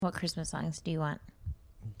What Christmas songs do you want?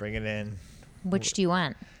 Bring it in. Which do you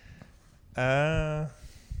want? Uh,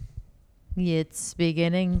 It's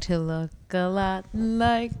beginning to look a lot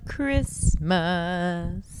like Christmas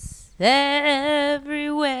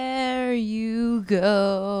everywhere you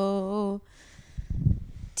go.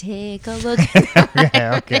 Take a look.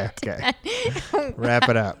 okay. Wrap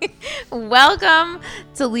it up. Welcome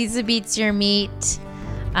to Lisa Beats Your Meat.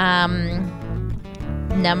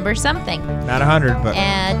 Number something. Not 100, but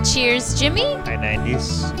And cheers, Jimmy. high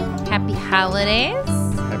 90s. Happy holidays.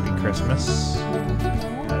 Happy Christmas.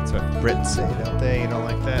 That's what Brits say, don't they? You don't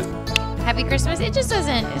like that? Happy Christmas. It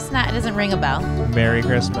doesn't ring a bell. Merry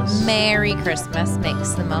Christmas. Merry Christmas makes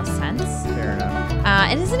the most sense. Fair enough.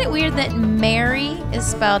 And isn't it weird that Mary is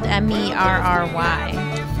spelled Merry?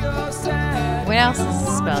 What else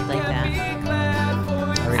is spelled like that?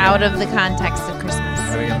 Out of the context of Christmas.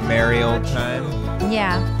 Having a merry old time,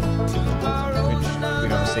 Yeah. which we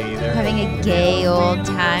don't say either. Having a gay old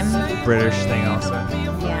time. British thing also.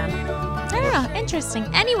 Yeah. I don't know. Interesting.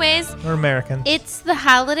 Anyways, We're Americans. it's the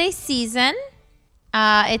holiday season.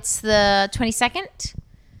 It's the 22nd.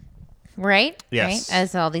 Right? Yes. Right?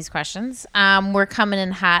 As all these questions. We're coming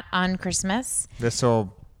in hot on Christmas. This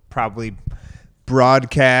will probably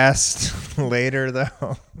broadcast later,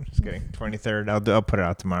 though. Just kidding. 23rd. I'll put it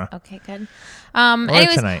out tomorrow. Okay, good.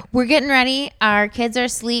 Anyways, tonight. we're getting ready. Our kids are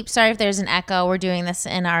asleep. Sorry if there's an echo. We're doing this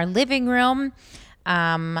in our living room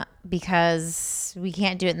because we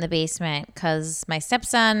can't do it in the basement because my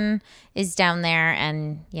stepson is down there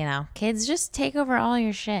and, kids just take over all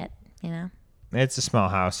your shit, It's a small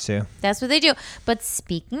house, too. That's what they do. But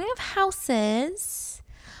speaking of houses,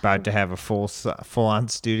 About to have a full-on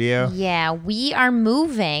studio. yeah, we are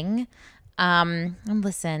moving. And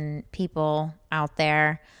listen, people out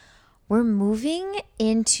there, we're moving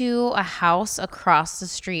into a house across the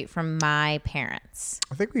street from my parents.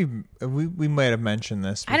 I think we might have mentioned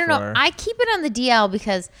this before. I don't know. I keep it on the DL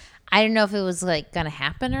because I didn't know if it was like going to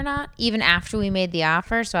happen or not, even after we made the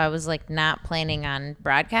offer. So I was like not planning on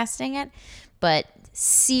broadcasting it. But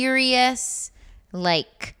serious,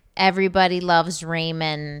 like everybody loves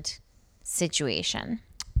Raymond situation.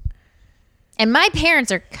 And my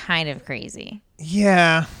parents are kind of crazy.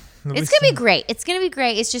 Yeah. It's going to be great. It's going to be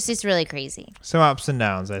great. It's really crazy. Some ups and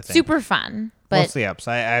downs, I think. Super fun. But Mostly ups.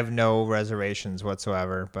 I have no reservations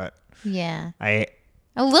whatsoever, but yeah. I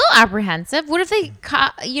A little apprehensive. What if they,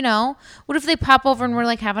 what if they pop over and we're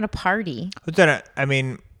like having a party? I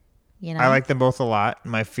mean, You know? I like them both a lot.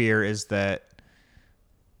 My fear is that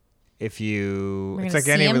if you, We're it's gonna like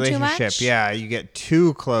any see 'em too relationship. much? Yeah, you get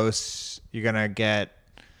too close, you're gonna get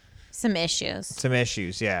Some issues. some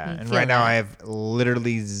issues. Yeah, You and feel right now that. I have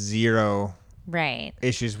literally zero Right.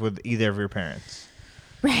 issues with either of your parents.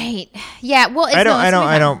 Right. Yeah. Well, it's I gonna be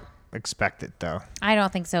fun. don't expect it though. I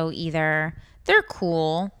don't think so either. They're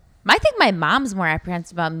cool. I think my mom's more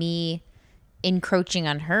apprehensive about me encroaching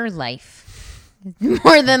on her life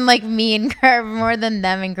more than like more than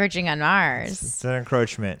them encroaching on ours. It's an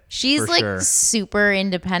encroachment. She's for like sure. super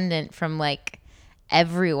independent from like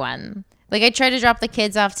everyone. Like I tried to drop the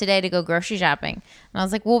kids off today to go grocery shopping. And I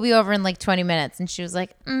was like, we'll be over in like 20 minutes. And she was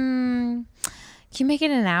like, can you make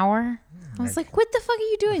it an hour? I was like, what the fuck are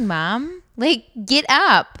you doing, Mom? Like, get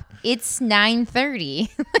up. It's 9:30.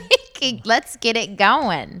 Like, let's get it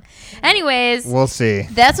going. Anyways, We'll see.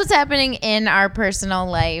 that's what's happening in our personal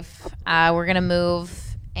life. We're gonna move,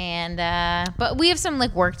 and but we have some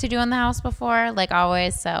like work to do in the house before, like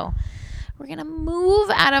always. So we're gonna move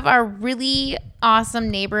out of our really awesome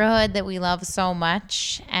neighborhood that we love so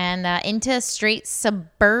much, and into straight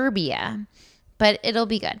suburbia. But it'll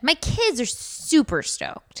be good. My kids are super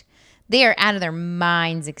stoked. They are out of their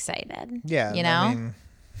minds excited. Yeah, you know. I mean,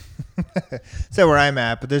 so where I'm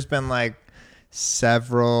at, but there's been like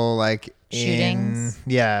several like Shootings?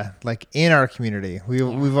 like in our community.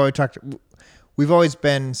 We've always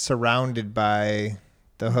been surrounded by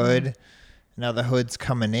the hood. Now the hood's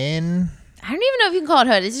coming in. I don't even know if you can call it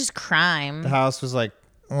hood. It's just crime. The house was like,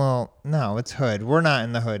 well, no, it's hood. We're not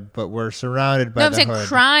in the hood, but we're surrounded by No, I'm the saying hood.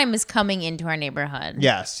 crime is coming into our neighborhood.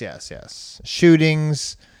 Yes.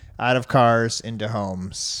 Shootings out of cars into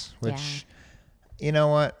homes, which, you know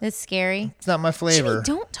what? That's scary. It's not my flavor.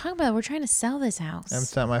 Jimmy, don't talk about it. We're trying to sell this house.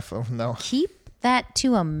 It's not my flavor. No. Keep that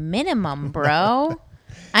to a minimum, bro.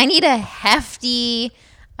 I need a hefty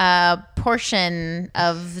portion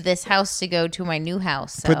of this house to go to my new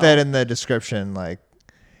house. So. Put that in the description, like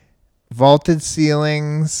vaulted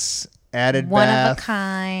ceilings, added One bath, of a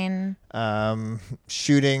kind.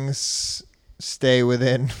 shootings, stay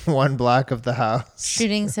within 1 block of the house.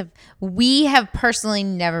 Shootings we have personally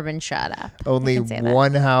never been shot up. Only I can say that.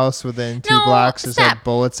 one house within 2 No, blocks has stop. had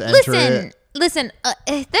bullets enter it. Listen,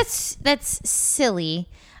 that's silly.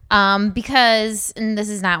 Because, and this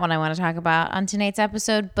is not what I want to talk about on tonight's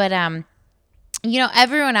episode, but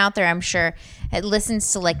everyone out there, I'm sure, it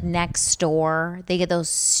listens to like Nextdoor. They get those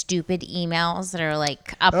stupid emails that are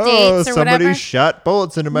like updates or whatever. Somebody shot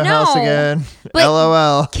bullets into my house again. But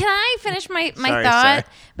LOL. Can I finish my Sorry, thought? sorry.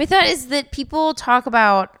 My thought is that people talk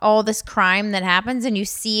about all this crime that happens and you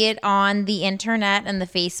see it on the internet and the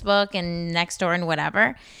Facebook and Nextdoor and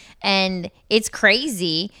whatever. And it's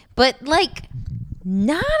crazy. But like,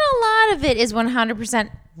 not a lot of it is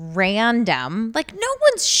 100% random. Like, no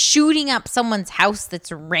one's shooting up someone's house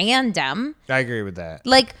that's random. I agree with that.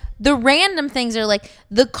 Like, the random things are like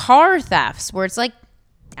the car thefts where it's like,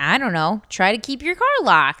 I don't know, try to keep your car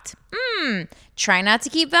locked. Try not to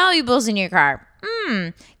keep valuables in your car.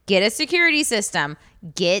 Get a security system.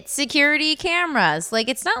 Get security cameras. Like,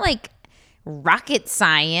 it's not like rocket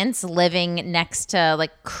science living next to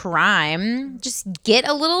like crime. Just get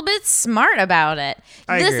a little bit smart about it.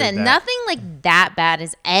 I agree with Listen, that. nothing like that bad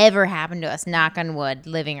has ever happened to us, knock on wood,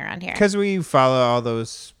 living around here. Because we follow all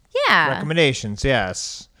those Yeah. recommendations,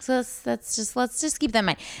 let's So let's just keep that in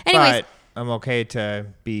mind. Anyways, but I'm okay to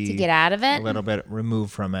get out of a it. little bit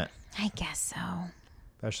removed from it, I guess so.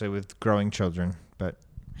 especially with growing children. But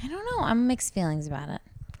I don't know. I'm mixed feelings about it.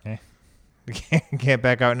 we can't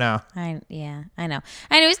back out now. I know.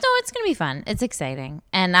 Anyways, no, it's gonna be fun. It's exciting,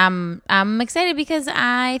 and I'm excited because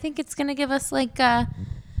I think it's gonna give us like a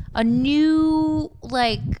new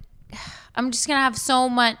like. I'm just gonna have so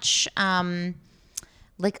much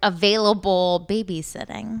like available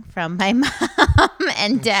babysitting from my mom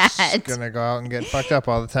and dad. Just gonna go out and get fucked up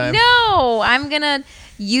all the time. No, I'm gonna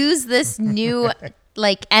use this new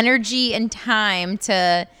like energy and time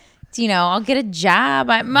to I'll get a job.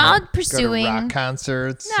 I'm pursuing Go to rock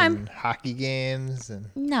concerts No, and hockey games, and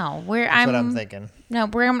No, that's what I'm thinking. No,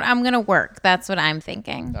 I'm gonna work. That's what I'm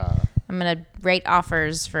thinking. I'm gonna rate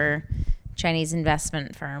offers for Chinese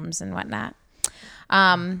investment firms and whatnot.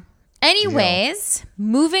 Anyways,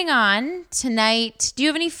 moving on tonight. Do you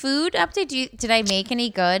have any food update? Did I make any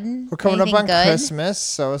good? We're coming up Anything on good? Christmas,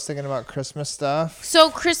 so I was thinking about Christmas stuff. So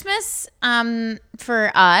Christmas,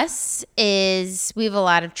 for us is we have a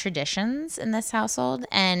lot of traditions in this household,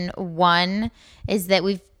 and one is that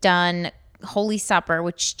we've done Holy Supper,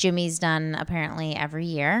 which Jimmy's done apparently every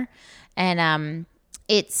year, and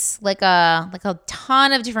it's like a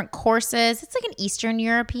ton of different courses. It's like an Eastern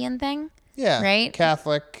European thing. Yeah, Right?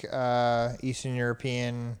 Catholic, Eastern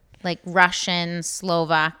European. Like Russian,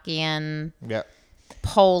 Slovakian, Yep.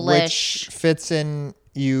 Polish. Which fits in.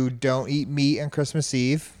 You don't eat meat on Christmas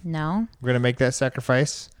Eve. No, We're gonna make that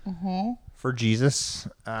sacrifice Mm-hmm. for Jesus.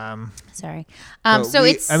 sorry. But So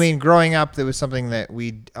it's. I mean, growing up, there was something that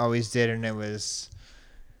we always did, and it was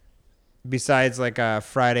besides like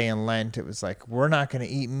Friday and Lent. It was like we're not gonna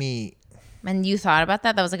eat meat And you thought about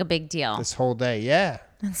that? That was like a big deal. this whole day. Yeah.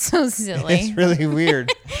 That's so silly. It's really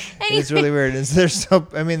weird. It's Anyway. really weird.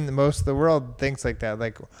 I mean, most of the world thinks like that.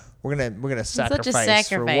 Like we're gonna such a sacrifice for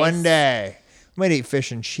sacrifice. one day. We might eat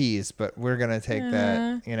fish and cheese, but we're gonna take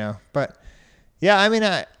that. But yeah, I mean,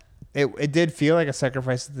 it did feel like a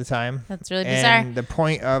sacrifice at the time. That's really bizarre. And the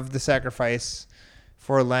point of the sacrifice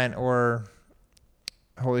for Lent or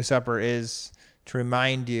Holy Supper is to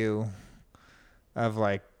remind you of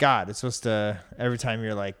like God. It's supposed to, every time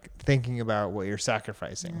you're like thinking about what you're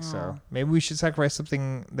sacrificing. So maybe we should sacrifice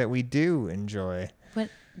something that we do enjoy. What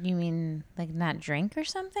you mean, like not drink or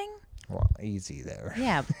something? Well, easy there.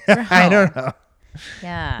 Yeah, bro. I don't know.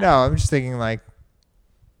 Yeah. No, I'm just thinking like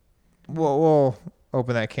we'll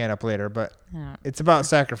open that can up later, but Oh, it's about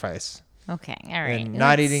sacrifice. okay. All right. And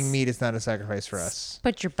not Let's eating meat is not a sacrifice for us.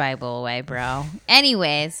 Put your Bible away, bro.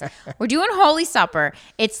 Anyways, we're doing Holy Supper.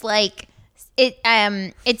 It's like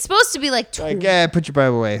it's supposed to be like Like, yeah, put your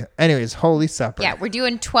Bible away. Anyways, Holy Supper. yeah, we're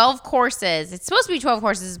doing 12 courses. It's supposed to be 12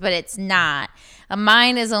 courses, but it's not.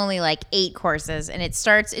 Mine is only like 8 courses, and it's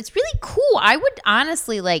really cool. I would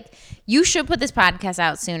honestly you should put this podcast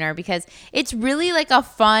out sooner because it's really like a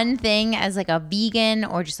fun thing as like a vegan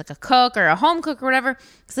or just like a cook or a home cook or whatever.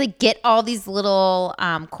 It's like get all these little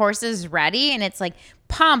courses ready, and it's like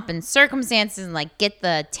pomp and circumstances and like get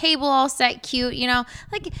the table all set cute,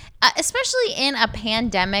 especially in a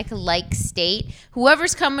pandemic like state,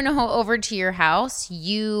 whoever's coming over to your house,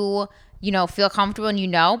 you feel comfortable and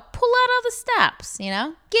pull out all the steps,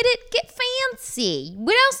 get fancy.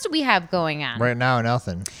 What else do we have going on? Right now,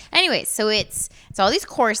 nothing. Anyway, so it's all these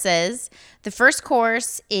courses. The first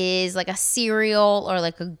course is like a cereal or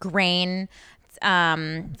like a grain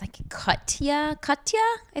like Katya,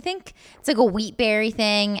 I think. It's like a wheat berry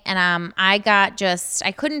thing. And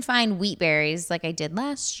I couldn't find wheat berries like I did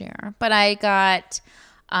last year, but I got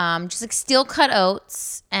just like steel cut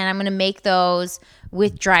oats, and I'm going to make those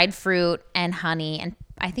with dried fruit and honey. And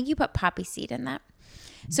I think you put poppy seed in that.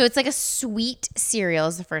 So it's like a sweet cereal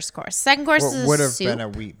is the first course. Second course is a would have soup. been a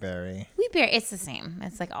wheat berry. Wheat berry, it's the same.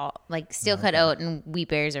 It's like all like steel cut oat and wheat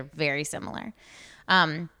berries are very similar.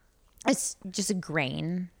 It's just a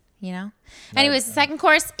grain, you know. Anyways, the second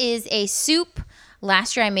course is a soup.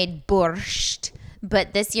 Last year I made borscht,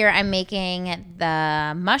 but this year I'm making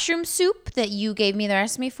the mushroom soup that you gave me the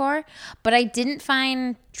recipe for. But I didn't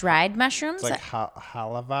find dried mushrooms. It's like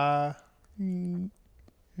halava.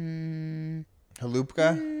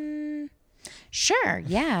 Halupka. Sure.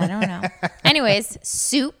 Yeah, I don't know. Anyways,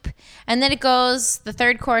 soup. And then it goes, the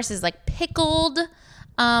third course is like pickled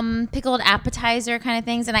appetizer kind of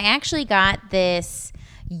things. And I actually got this,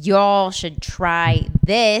 y'all should try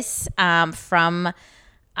this from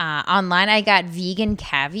online. I got vegan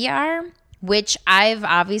caviar, which I've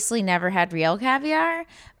obviously never had real caviar,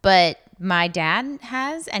 but my dad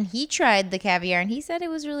has, and he tried the caviar and he said it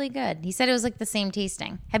was really good. He said it was like the same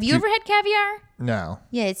tasting. Have you ever had caviar? No.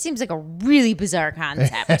 Yeah, it seems like a really bizarre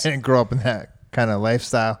concept. I didn't grow up in that kind of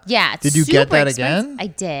lifestyle. Yeah. Did you get that again? I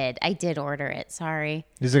did. I did order it. Sorry.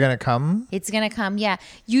 Is it going to come? It's going to come. Yeah.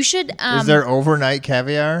 You should. Is there overnight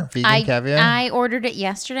caviar? Vegan caviar? I ordered it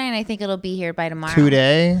yesterday and I think it'll be here by tomorrow.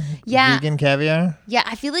 2-day? Yeah. Vegan caviar? Yeah.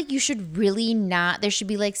 I feel like you should really not. There should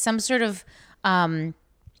be like some sort of,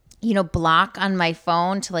 block on my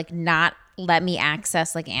phone to like not let me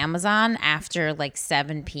access like Amazon after like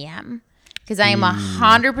 7 p.m. Because I am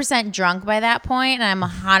 100% drunk by that point and I'm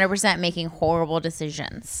 100% making horrible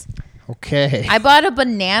decisions. Okay. I bought a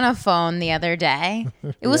banana phone the other day.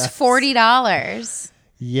 It was $40.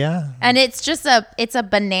 Yeah. And it's a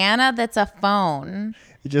banana that's a phone.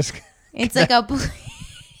 It's like it's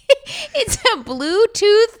a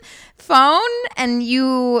Bluetooth phone, and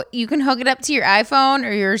you can hook it up to your iPhone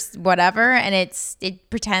or your whatever, and it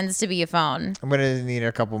pretends to be a phone. I'm gonna need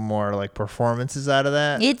a couple more like performances out of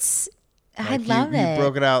that. I love it. You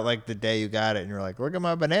broke it out like the day you got it, and you're like, "Look at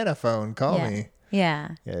my banana phone. Call me."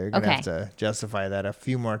 Yeah. Yeah, you're gonna have to justify that a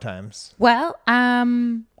few more times. Well,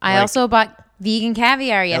 I also bought vegan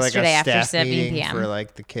caviar yesterday like a after staff 7 meeting p.m. for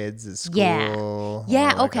like the kids at school. Yeah. or,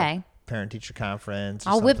 like, okay. Parent-teacher conference.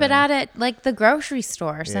 I'll whip it out at like the grocery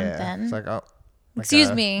store or something. Yeah. It's like, oh, like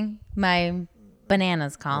excuse me, my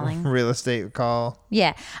banana's calling. Real estate call.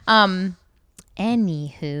 Yeah.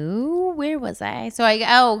 Anywho, where was I? So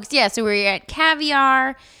we're at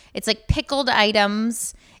caviar. It's like pickled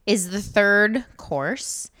items is the third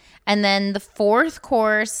course. And then the fourth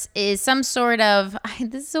course is some sort of,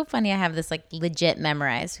 this is so funny. I have this like legit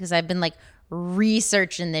memorized because I've been like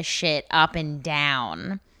researching this shit up and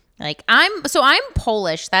down. Like I'm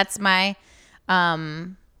Polish. That's my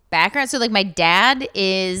background. So like my dad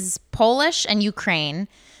is Polish and Ukraine,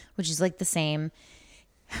 which is like the same,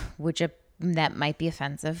 that might be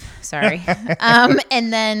offensive. Sorry.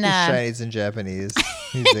 And then He's Chinese and Japanese.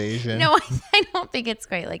 He's Asian. No, I don't think it's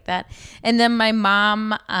quite like that. And then my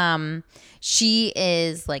mom, she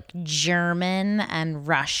is like German and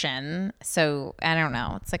Russian. So I don't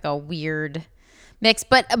know. It's like a weird mix.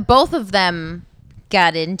 But both of them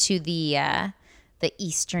got into the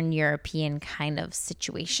Eastern European kind of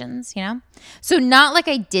situations, you know? So not like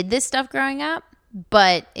I did this stuff growing up,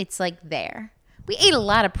 but it's like there. We ate a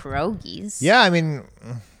lot of pierogies. Yeah, I mean,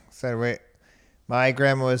 my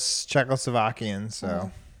grandma was Czechoslovakian,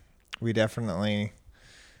 so we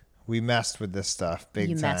messed with this stuff big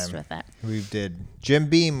time. You messed with it. We did. Jim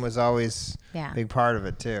Beam was always a big part of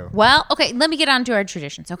it too. Well, okay, let me get on to our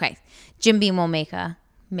traditions. Okay, Jim Beam will make a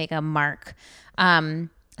mark.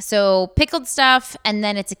 So pickled stuff, and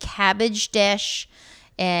then it's a cabbage dish.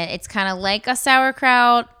 And it's kind of like a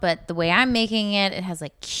sauerkraut, but the way I'm making it, it has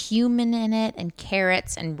like cumin in it and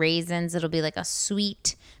carrots and raisins. It'll be like a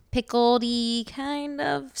sweet, pickledy kind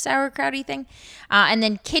of sauerkrauty thing. And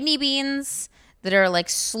then kidney beans that are like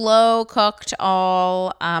slow cooked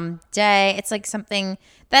all day. It's like something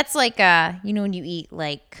that's like, when you eat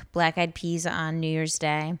like black-eyed peas on New Year's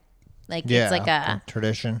Day. Like it's like a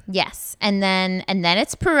tradition. Yes. And then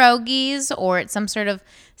it's pierogies, or it's some sort of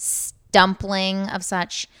dumpling of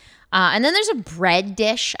such. And then there's a bread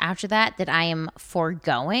dish after that I am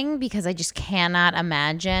foregoing because I just cannot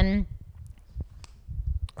imagine.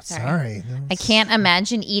 Sorry. I can't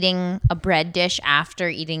imagine eating a bread dish after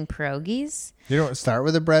eating pierogies. You don't start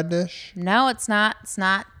with a bread dish? No, it's not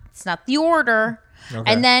the order.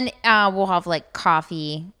 Okay. And then we'll have like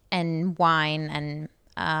coffee and wine and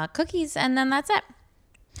cookies, and then that's it.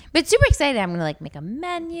 But super excited. I'm gonna like make a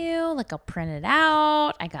menu, like I'll print it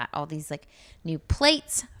out. I got all these like new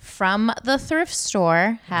plates from the thrift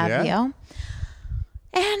store. Have you?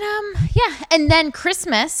 And yeah. And then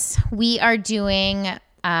Christmas, we are doing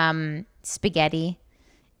spaghetti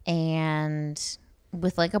and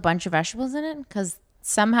with like a bunch of vegetables in it because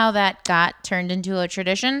somehow that got turned into a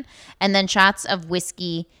tradition. And then shots of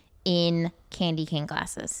whiskey in candy cane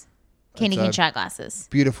glasses. Candy cane shot glasses.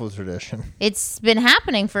 Beautiful tradition. It's been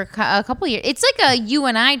happening for a couple years. It's like a you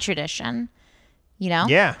and I tradition, you know?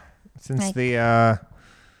 Yeah. Since like the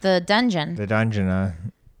dungeon. The dungeon.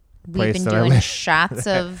 We've been doing shots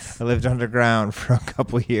of... I lived underground for a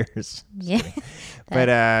couple years. Yeah. But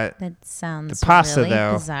that sounds the pasta, really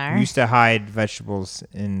though, bizarre. We used to hide vegetables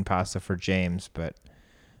in pasta for James, but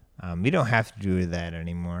we don't have to do that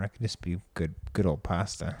anymore. It can just be good old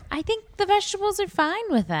pasta. I think the vegetables are fine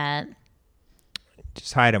with that.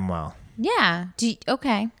 Just hide them well. Yeah.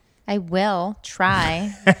 Okay. I will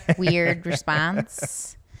try. Weird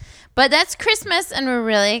response. But that's Christmas, and we're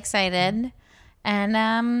really excited.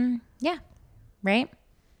 And, yeah. Right?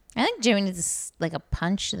 I think Jimmy needs like a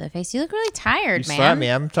punch to the face. You look really tired, man. You slapped me.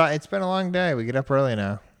 It's been a long day. We get up early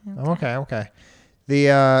now. Okay. I'm okay.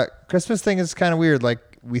 The Christmas thing is kind of weird. Like,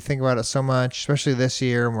 we think about it so much, especially this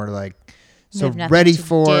year, and we're like so ready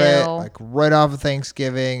for it. Like right off of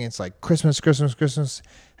Thanksgiving, it's like Christmas.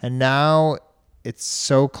 And now it's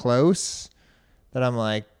so close that I'm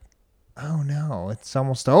like, oh no, it's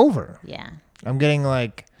almost over. Yeah. I'm getting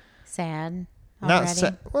like sad. Already. Not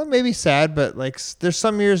sad. Well, maybe sad, but like there's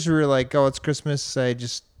some years where you're like, oh, it's Christmas. I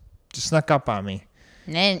just snuck up on me.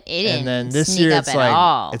 And then it didn't. And then this year it's like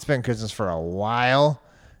all. It's been Christmas for a while,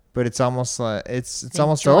 but it's almost like it's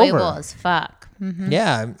almost enjoyable over. As fuck. Mm-hmm.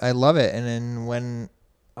 Yeah, I love it. And then when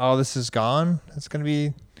all this is gone, it's gonna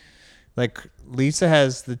be like Lisa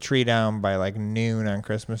has the tree down by like noon on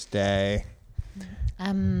Christmas Day.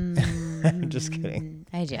 Just kidding.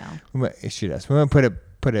 I do. She does. We might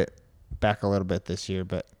put it back a little bit this year,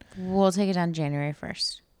 but we'll take it on January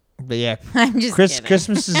 1st. But yeah, I'm just kidding.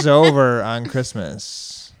 Christmas is over on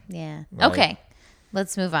Christmas. Yeah. Like, okay.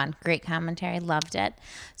 Let's move on. Great commentary. Loved it.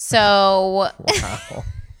 So. Wow.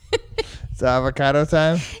 It's avocado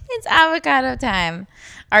time? It's avocado time.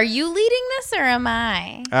 Are you leading this or am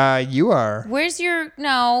I? You are.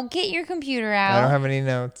 Get your computer out. I don't have any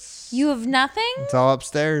notes. You have nothing? It's all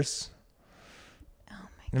upstairs. Oh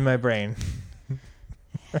my God. In my brain.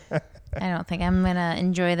 I don't think I'm going to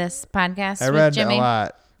enjoy this podcast I read Jimmy. a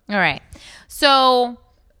lot. All right. So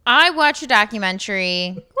I watched a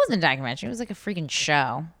documentary. It wasn't a documentary. It was like a freaking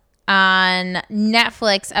show on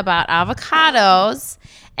Netflix about avocados.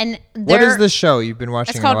 And what is the show you've been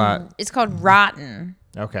watching a lot? It's called Rotten.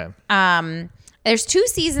 Okay. There's 2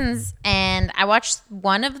 seasons, and I watched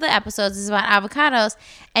one of the episodes is about avocados,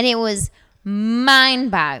 and it was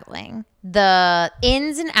mind-boggling. The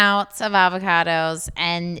ins and outs of avocados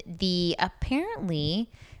and the apparently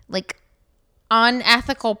like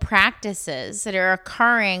unethical practices that are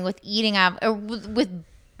occurring with eating with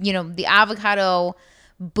the avocado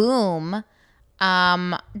boom.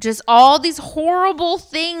 Just all these horrible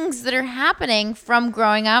things that are happening from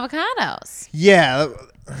growing avocados. Yeah.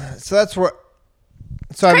 So that's what.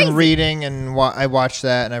 So I've been crazy. reading and I watched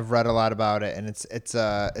that and I've read a lot about it and it's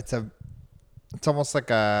almost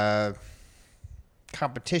like a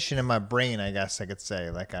competition in my brain, I guess I could say.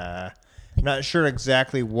 I'm not sure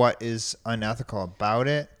exactly what is unethical about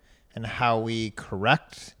it and how we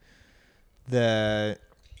correct the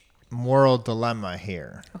moral dilemma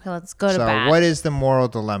here. Okay, let's go to bat. So what is the moral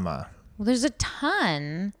dilemma? Well, there's a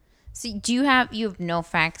ton. So you have no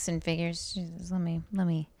facts and figures? Jesus, let me.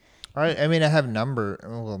 I mean, I have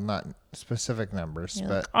not specific numbers,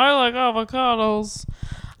 but I like avocados.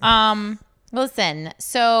 Listen,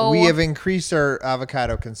 so we have increased our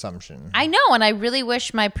avocado consumption. I know, and I really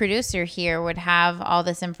wish my producer here would have all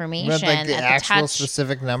this information like the at actual the touch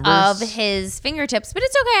specific numbers of his fingertips. But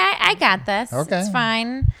it's okay. I got this. Okay. It's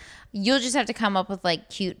fine. You'll just have to come up with like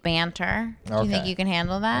cute banter. Do you think you can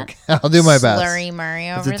handle that? Okay. I'll do my best. Slurry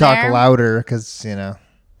Murray over there. To talk louder because,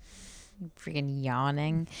 Freaking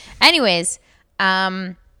yawning. Anyways,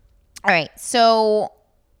 all right. So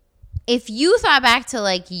if you thought back to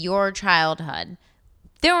like your childhood,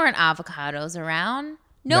 there weren't avocados around.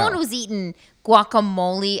 No one was eating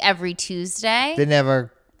guacamole every Tuesday. Didn't have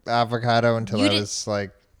a avocado until I was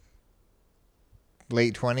like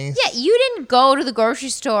late 20s. Yeah, you didn't go to the grocery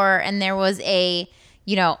store and there was a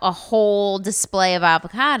whole display of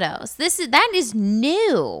avocados. That is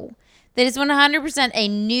new. That is 100% a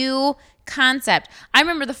new concept. I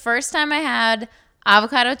remember the first time I had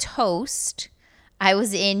avocado toast. I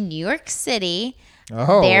was in New York City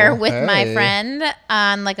Oh, there with my hey. friend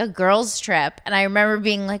on like a girls trip, and I remember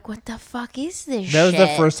being like, "What the fuck is this?" That was the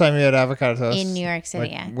shit?" first time you had avocado toast in New York City.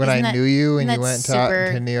 Like, Yeah, when Isn't I that- knew you and isn't you that went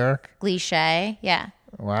super to New York. cliche. Yeah,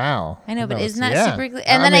 Wow. I know, but was- isn't that yeah. super?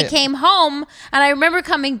 And then I mean, came home, and I remember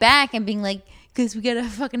coming back and being like, "Cause we gotta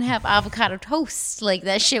fucking have avocado toast. Like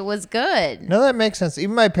that shit was good." No, that makes sense.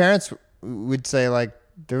 Even my parents would say like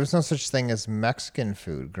there was no such thing as Mexican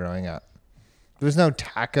food growing up. There was no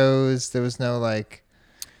tacos. There was no like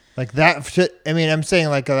that. Shit. I mean, I'm saying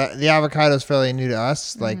like the avocado is fairly new to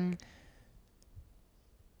us. Like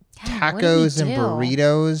God, what did we tacos and do?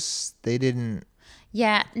 burritos, they didn't.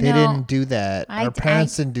 Yeah, They no, didn't do that. I- Our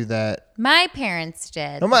parents didn't do that. my parents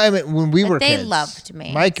did. No, I mean, when we But were they kids, loved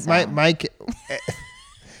me,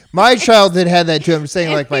 my childhood had that too. I'm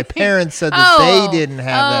saying like my parents said that they didn't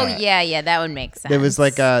have that. Oh, yeah, that would make sense. There was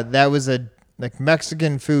like like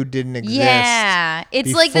Mexican food didn't exist. Yeah,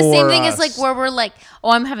 it's like the same before thing as us. like where we're like,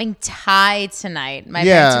 "Oh, I'm having Thai tonight." My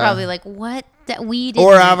Yeah. parents are probably like, "What? That we didn't."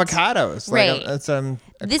 Or avocados. Right. Like, that's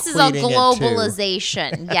This is all equating it to.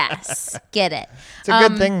 globalization. Yes, get it. It's a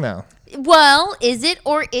good thing though. Well, is it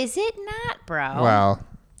or is it not, bro? Wow.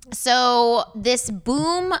 So this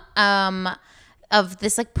boom of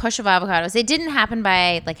this like push of avocados, it didn't happen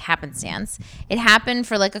by like happenstance. It happened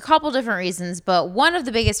for like a couple different reasons, but one of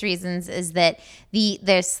the biggest reasons is that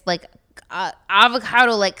there's like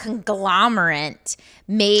avocado like conglomerate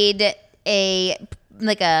made an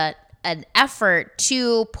effort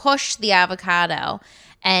to push the avocado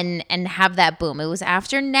and have that boom. It was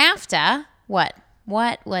after NAFTA.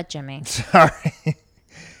 What, Jimmy? Sorry.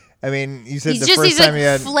 I mean, you said He's the first time like you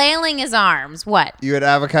had flailing his arms. What? you had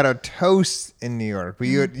avocado toast in New York, but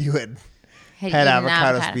you had Had had eaten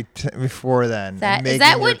avocados avocado. before then. That- and is making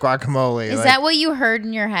that your what- guacamole. Is that what you heard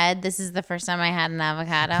in your head? This is the first time I had an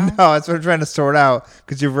avocado. No, that's what I'm trying to sort out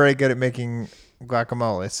because you're very good at making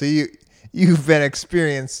guacamole. So you've been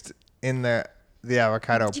experienced in the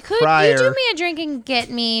avocado Could you prior do me a drink and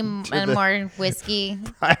get me the- more whiskey?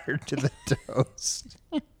 prior to the toast.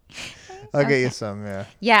 I'll get you some, yeah.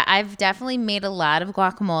 Yeah, I've definitely made a lot of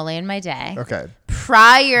guacamole in my day. Okay.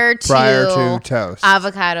 Prior to toast.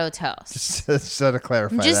 avocado toast. Just to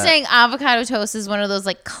clarify I'm just that. saying avocado toast is one of those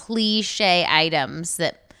like cliche items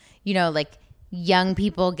that, like young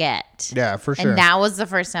people get. Yeah, for sure. And that was the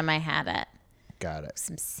first time I had it. Got it.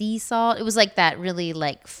 Some sea salt. It was like that really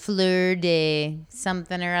like fleur de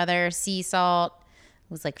something or other sea salt.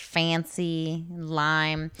 It was like fancy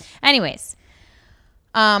lime. Anyways,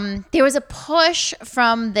 there was a push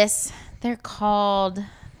from this. They're called.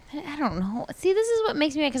 I don't know. See, this is what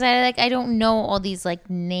makes me mad because I don't know all these like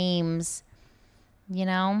names.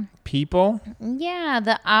 People? Yeah,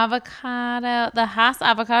 the Haas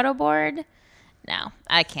Avocado Board. No,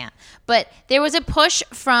 I can't. But there was a push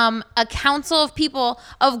from a council of people,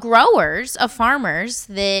 of growers, of farmers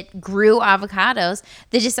that grew avocados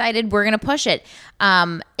that decided we're going to push it.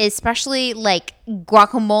 Especially like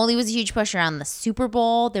guacamole was a huge push around the Super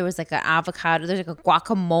Bowl. There was like an avocado, there's like a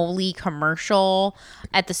guacamole commercial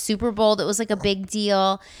at the Super Bowl that was like a big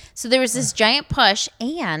deal. So there was this giant push.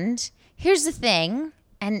 And here's the thing,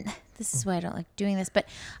 and this is why I don't like doing this, but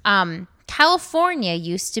California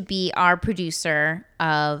used to be our producer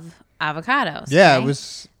of avocados. Yeah, okay? it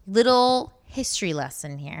was. Little history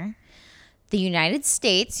lesson here. The United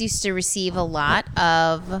States used to receive a lot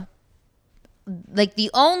of, like, the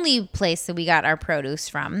only place that we got our produce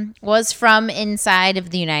from was from inside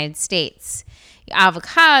of the United States.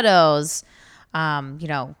 Avocados,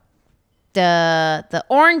 the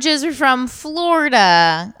oranges were from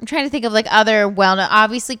Florida. I'm trying to think of like other well-known.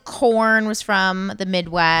 Obviously, corn was from the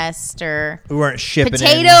Midwest, or We weren't shipping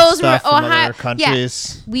potatoes in stuff were from Ohio. other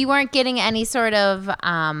countries. Yeah, we weren't getting any sort of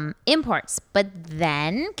imports. But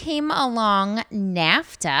then came along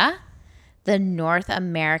NAFTA, the North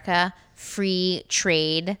America Free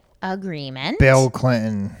Trade Agreement. Bill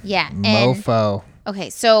Clinton. Yeah, and Mofo. okay,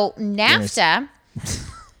 so NAFTA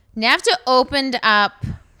opened up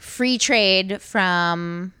free trade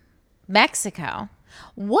from Mexico.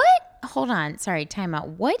 Hold on, sorry, time out.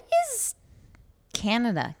 What is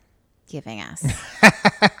Canada giving us?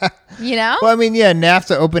 Well, I mean, yeah,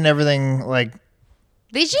 NAFTA opened everything like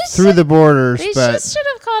They just through the borders, They but just should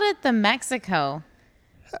have called it the Mexico.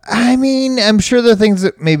 I mean, I'm sure there are things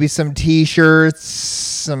that maybe some T-shirts,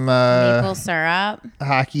 some Maple syrup.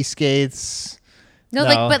 hockey skates. No,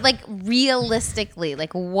 No. but realistically,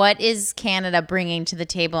 like what is Canada bringing to the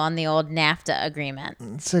table on the old NAFTA agreement?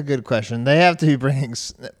 It's a good question. They have to be bringing,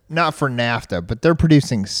 not for NAFTA, but they're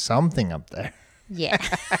producing something up there. Yeah,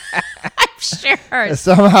 I'm sure.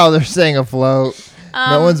 Somehow they're staying afloat.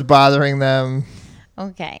 No one's bothering them.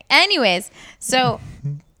 Okay. Anyways, so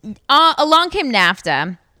along came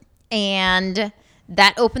NAFTA, and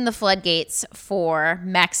that opened the floodgates for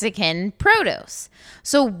Mexican produce.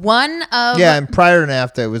 So one of and prior to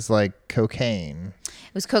NAFTA, it was like cocaine.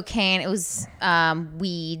 it was cocaine, it was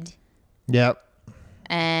weed, Yep.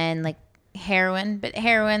 and like heroin, but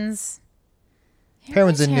heroin's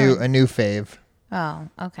Heroin's a heroin? new fave. Oh,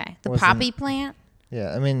 okay. The Wasn't- poppy plant.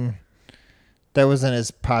 Yeah, I mean, that wasn't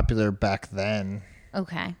as popular back then.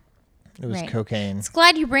 Okay. It was Right. cocaine. It's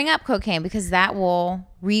glad you bring up cocaine because that will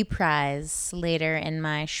reprise later in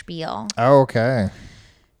my spiel. Oh, okay.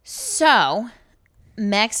 So,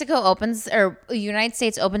 United States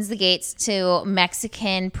opens the gates to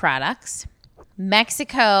Mexican products.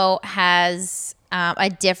 Mexico has a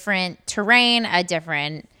different terrain, a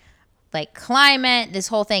different like climate, this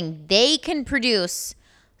whole thing. They can produce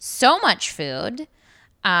so much food,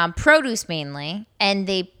 produce mainly, and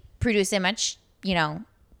they produce it much,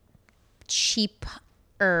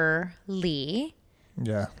 cheaperly.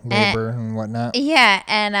 Yeah, labor and whatnot. Yeah,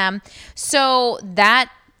 and so that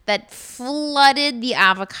flooded the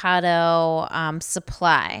avocado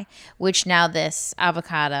supply, which now this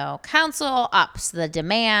avocado council ups the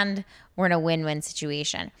demand. We're in a win-win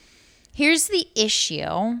situation. Here's the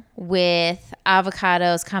issue with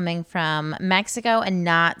avocados coming from Mexico and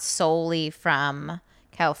not solely from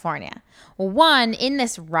California. Well, one, in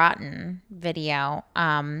this Rotten video,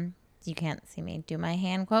 you can't see me do my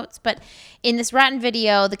hand quotes, but in this Rotten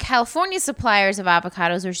video, the California suppliers of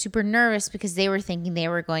avocados are super nervous because they were thinking they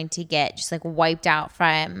were going to get just like wiped out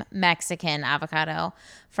from Mexican avocado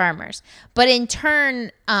farmers. But in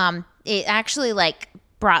turn, it actually like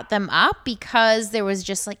brought them up because there was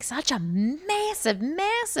just like such a massive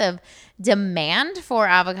demand for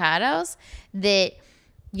avocados that,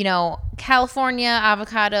 California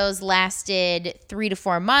avocados lasted 3 to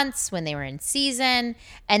 4 months when they were in season.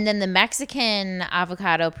 And then the Mexican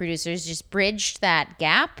avocado producers just bridged that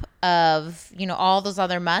gap of, all those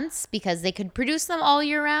other months because they could produce them all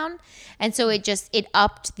year round. And so it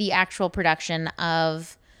upped the actual production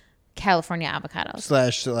of California avocados.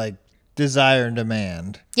 / like desire and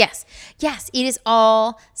demand. Yes, it is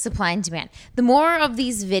all supply and demand. The more of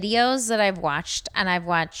these videos that I've watched, and I've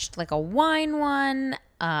watched like a wine one,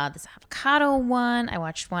 this avocado one, I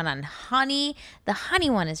watched one on honey. The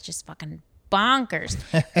honey one is just fucking bonkers.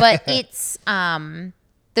 But it's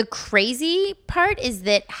the crazy part is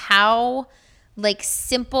that how like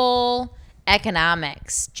simple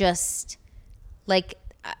economics just like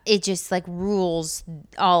it just like rules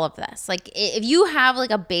all of this. Like if you have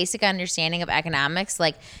like a basic understanding of economics,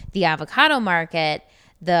 like the avocado market,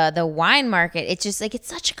 the wine market, it's just like it's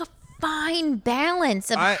such like a fine balance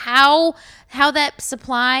of how that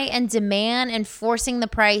supply and demand and forcing the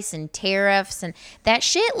price and tariffs and that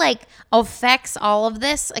shit like affects all of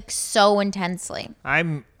this like so intensely.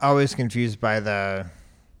 I'm always confused by this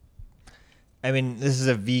is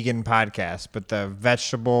a vegan podcast, but the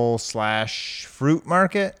vegetable / fruit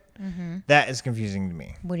market, that is confusing to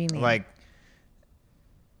me. What do you mean? Like,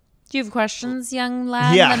 do you have questions, young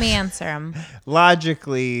lad? Yeah. Let me answer them.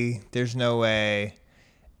 logically, there's no way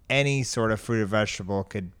any sort of fruit or vegetable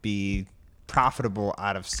could be profitable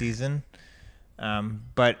out of season.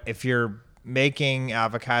 But if you're making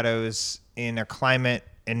avocados in a climate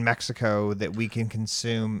in Mexico that we can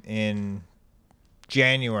consume in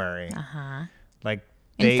January, like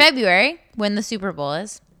In February, when the Super Bowl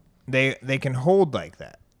is. they can hold like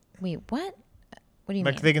that. Wait, what? What do you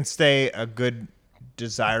Like mean? they can stay a good,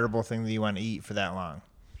 desirable thing that you want to eat for that long.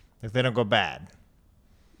 Like they don't go bad.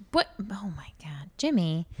 What? Oh my God,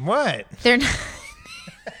 Jimmy. What? They're not.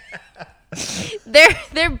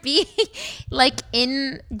 they're being like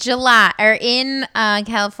in July or in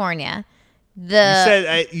California.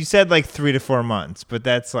 You said like 3 to 4 months, but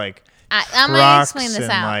that's like I'm gonna explain this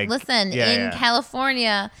and, out. like- Listen, yeah, in yeah.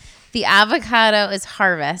 California, the avocado is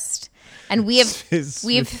harvest, and we have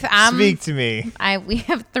Speak to me. we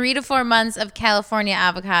have 3 to 4 months of California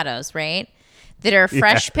avocados, right? That are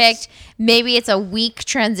fresh picked. Maybe it's a week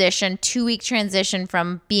transition, 2-week transition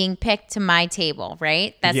from being picked to my table,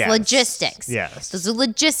 right? That's Yes. logistics. Yes. Those are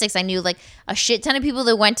logistics. I knew like a shit ton of people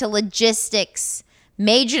that went to logistics,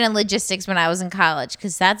 majored in logistics when I was in college,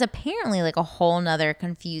 because that's apparently like a whole nother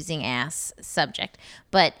confusing ass subject.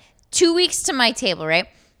 But 2 weeks to my table, right?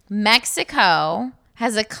 Mexico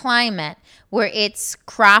has a climate where it's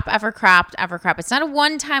crop after crop after crop. It's not a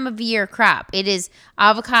one time of year crop. It is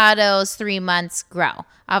avocados 3 months grow.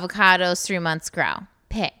 Avocados 3 months grow.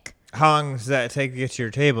 Pick. How long does that take to get to your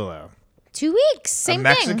table, though? 2 weeks. Same a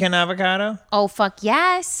Mexican thing. avocado? Oh, fuck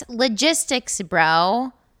yes. Logistics,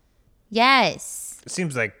 bro. Yes. It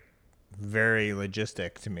seems like very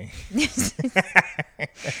logistic to me.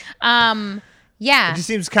 Yeah. It just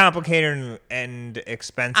seems complicated and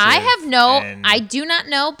expensive. I do not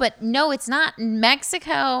know, but no, it's not.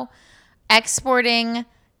 Mexico exporting,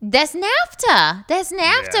 that's NAFTA. That's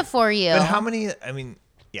NAFTA for you. But how many, I mean,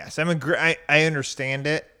 yes, I understand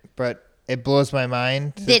it, but it blows my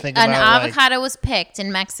mind to think about an avocado was picked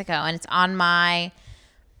in Mexico, and it's on my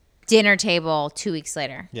dinner table 2 weeks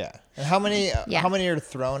later. Yeah. And how many are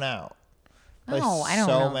thrown out? Like, Oh, I don't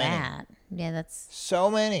know that. Yeah, that's so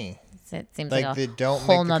many. it. Seems like they a don't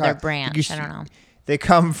whole make the nother cut. branch. I don't know. They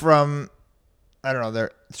come from, I don't know,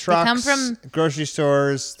 they're trucks, come from grocery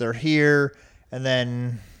stores. They're here, and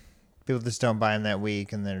then people just don't buy them that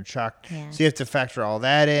week, and they're chucked. Yeah. So you have to factor all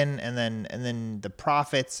that in, and then the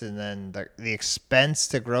profits, and then the expense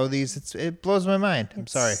to grow these. It blows my mind. I'm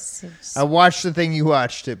sorry. I watched the thing you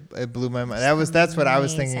watched. It blew my mind. That's what I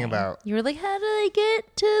was thinking about. You were like, how did I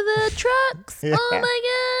get to the trucks? Yeah. Oh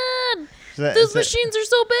my god, Those machines are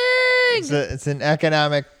so big. It's an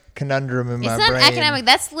economic conundrum in my brain. It's not economic.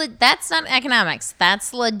 That's not economics.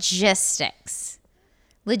 That's logistics.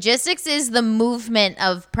 Logistics is the movement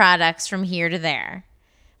of products from here to there.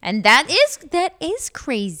 And that is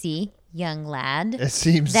crazy, young lad. It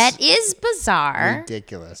seems that is bizarre.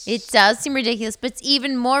 Ridiculous. It does seem ridiculous, but it's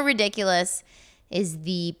even more ridiculous is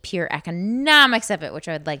the pure economics of it, which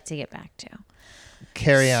I would like to get back to.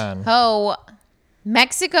 Carry on. So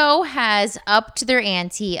Mexico has upped their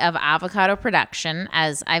ante of avocado production.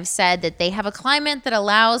 As I've said, that they have a climate that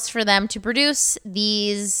allows for them to produce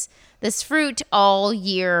this fruit all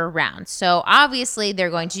year round. So obviously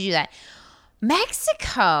they're going to do that.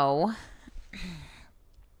 Mexico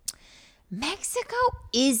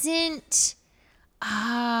isn't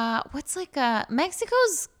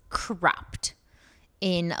Mexico's corrupt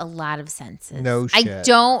in a lot of senses. No shit. I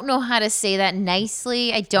don't know how to say that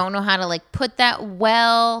nicely. I don't know how to put that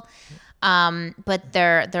well. But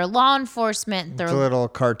their law enforcement, It's a little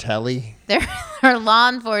cartel-y. their law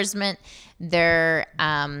enforcement, their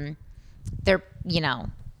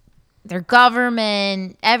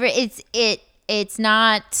government, it's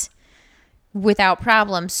not without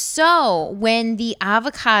problems. So when the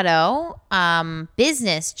avocado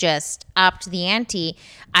business just upped the ante,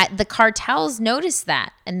 the cartels noticed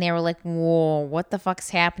that, and they were like, whoa, what the fuck's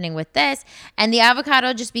happening with this? And the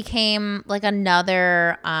avocado just became like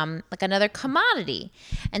another commodity.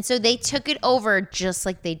 And so they took it over just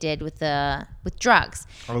like they did with drugs.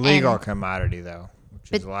 A legal commodity, though,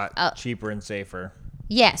 which is a lot cheaper and safer.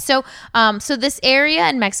 Yeah. So this area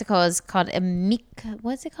in Mexico is called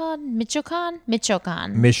what's it called? Michoacan?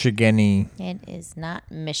 Michigany. It is not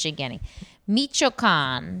Michigany.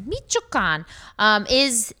 Michoacan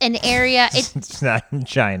is an area. It's not in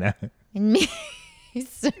China.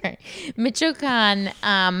 Sorry. Michoacan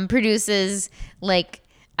produces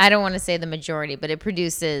I don't want to say the majority, but it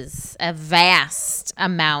produces a vast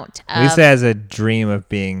amount of. At least it has a dream of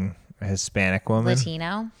being a Hispanic woman.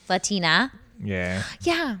 Latina. Yeah.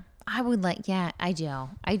 Yeah. I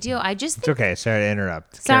do. I just think. It's okay. Sorry to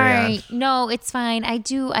interrupt. Sorry. Carry on. No, it's fine. I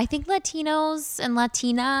think Latinos and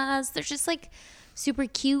Latinas, they're just super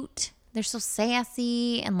cute. They're so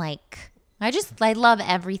sassy and I love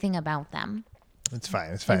everything about them. It's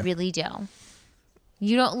fine. I really do.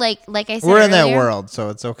 You don't like I said we're in earlier, that world, so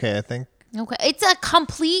it's okay, I think. Okay. It's a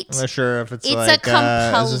complete. I'm not sure if it's a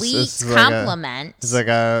complete compliment. It's like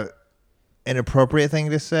a inappropriate thing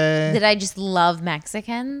to say. That I just love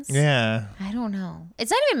Mexicans. Yeah. I don't know. It's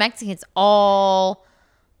not even Mexican. It's all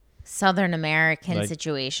Southern American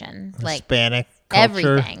situation. Hispanic culture.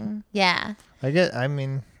 Everything. Yeah. I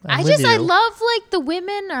love the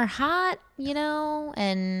women are hot,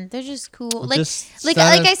 and they're just cool. Like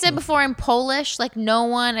I said before, I'm Polish.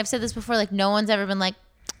 I've said this before, no one's ever been like,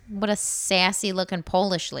 what a sassy looking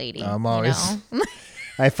Polish lady. I'm always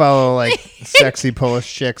I follow sexy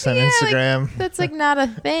Polish chicks on Instagram. That's not a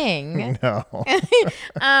thing. No.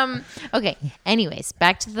 Okay. Anyways,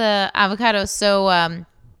 back to the avocado. So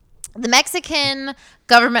the Mexican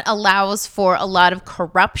government allows for a lot of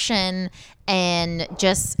corruption and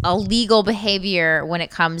just illegal behavior when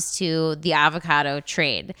it comes to the avocado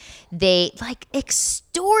trade. They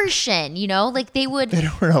extortion, they would. They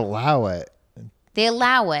don't allow it. They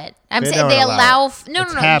allow it. I'm saying they allow. No.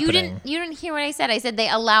 Happening. You didn't hear what I said. I said they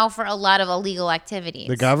allow for a lot of illegal activities.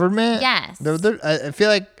 The government? Yes. I feel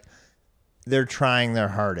like they're trying their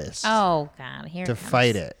hardest. Oh God, to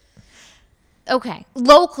fight it. Okay,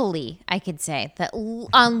 locally, I could say that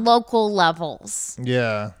on local levels.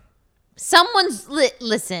 Yeah. Someone's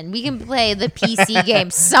listen. We can play the PC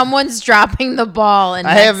game. Someone's dropping the ball in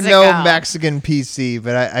Mexico. I have no Mexican PC,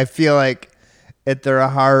 but I feel like at their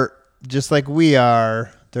heart. just like we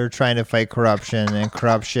are, they're trying to fight corruption, and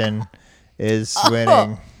corruption is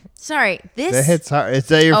winning. Sorry, That this. hits hard. Is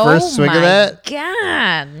that your first swig of that?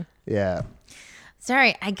 God. Yeah.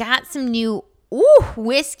 Sorry, I got some new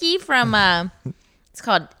whiskey from it's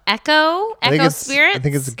called Echo Spirits. I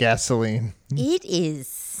think it's gasoline. It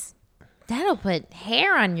is. That'll put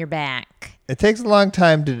hair on your back. It takes a long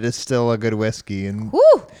time to distill a good whiskey, and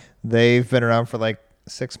Whew. they've been around for like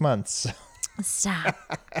 6 months. Stop.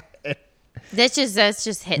 That's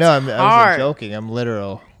just hits No, I hard. wasn't joking. I'm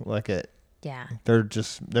literal. Look at Yeah.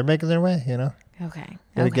 they're making their way. Okay.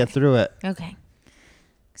 Gotta get through it. Okay.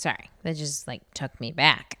 Sorry, that just like took me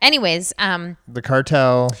back. Anyways, The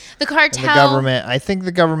cartel, the cartel, and the government. I think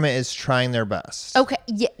the government is trying their best. Okay,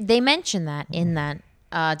 yeah, they mentioned that in that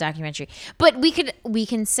documentary, but we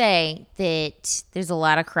can say that there's a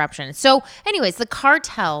lot of corruption. So, anyways, the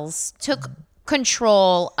cartels took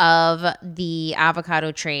control of the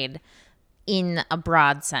avocado trade in a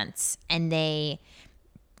broad sense, and they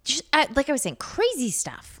just like I was saying, crazy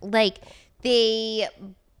stuff. Like they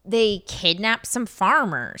kidnapped some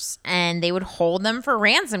farmers and they would hold them for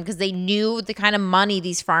ransom because they knew the kind of money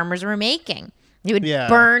these farmers were making. They would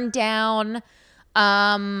burn down,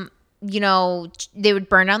 they would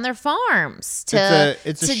burn down their farms to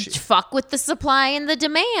fuck with the supply and the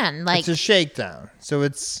demand. Like it's a shakedown. So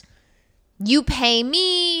it's you pay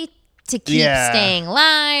me to keep staying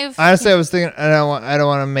alive. Honestly, I was thinking I don't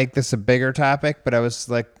want to make this a bigger topic, but I was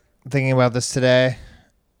like thinking about this today,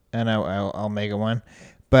 and I'll make it one.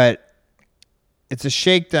 But it's a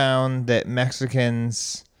shakedown that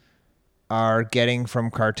Mexicans are getting from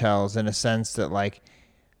cartels in a sense that like,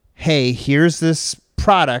 hey, here's this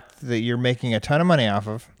product that you're making a ton of money off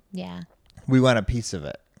of. Yeah. We want a piece of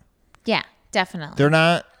it. Yeah, definitely. They're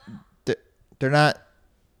not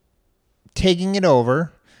taking it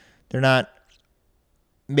over. They're not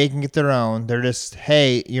making it their own. They're just,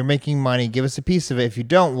 hey, you're making money. Give us a piece of it. If you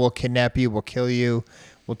don't, we'll kidnap you. We'll kill you.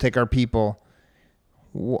 We'll take our people.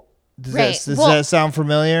 Does that sound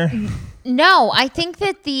familiar? No, I think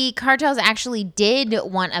that the cartels actually did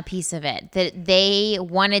want a piece of it. That they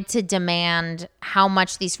wanted to demand how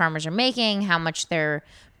much these farmers are making, how much they're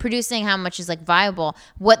producing, how much is like viable,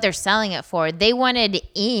 what they're selling it for. They wanted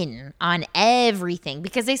in on everything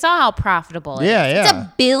because they saw how profitable it is. Yeah. It's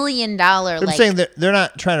 $1 billion. I'm saying that they're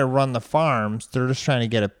not trying to run the farms. They're just trying to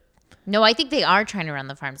get a. No, I think they are trying to run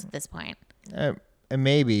the farms at this point.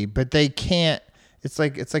 Maybe, but they can't. It's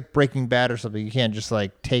like Breaking Bad or something. You can't just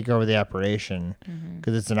like take over the operation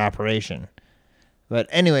because it's an operation. But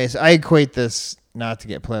anyways, I equate this, not to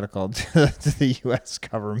get political, to the U.S.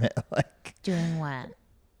 government, like doing what?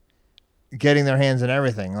 Getting their hands in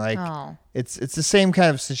everything. Like it's the same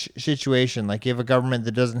kind of situation. Like you have a government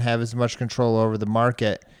that doesn't have as much control over the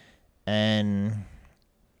market, and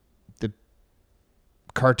the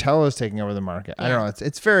cartel is taking over the market. Yeah. I don't know.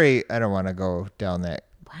 It's very. I don't want to go down that.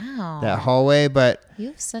 Wow. That hallway, but you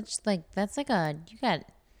have such that's like you have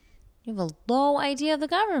a low idea of the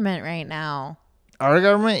government right now. Our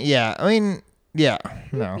government? Yeah. I mean, yeah.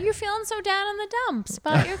 No. You're feeling so down in the dumps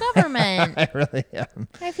about your government. I really am.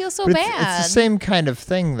 I feel so but bad. It's the same kind of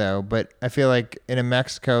thing though, but I feel like in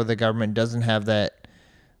Mexico the government doesn't have that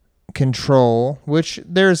control, which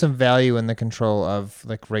there is some value in the control of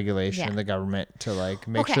like regulation in the government to like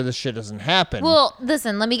make sure this shit doesn't happen. Well,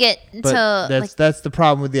 listen, let me get to that's the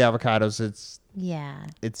problem with the avocados.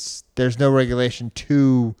 There's no regulation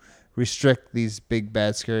to restrict these big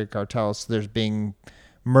bad scary cartels. So there's being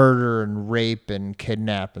murder and rape and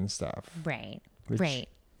kidnap and stuff. Right.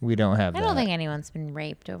 We don't have that. I don't think anyone's been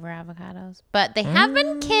raped over avocados, but they have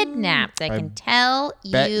been kidnapped. I can tell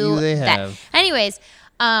you they that. have. Anyways,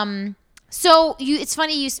 so it's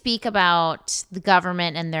funny you speak about the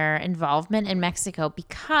government and their involvement in Mexico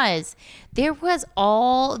because there was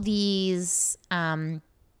all these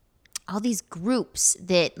groups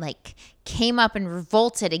that like came up and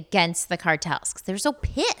revolted against the cartels because they were so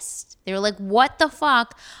pissed. They were like, "What the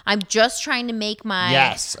fuck? I'm just trying to make my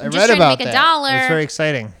I read about that. $1. It's very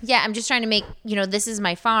exciting. Yeah, I'm just trying to make this is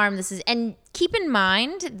my farm. And keep in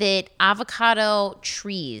mind that avocado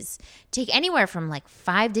trees take anywhere from like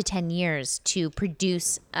 5 to 10 years to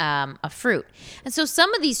produce a fruit, and so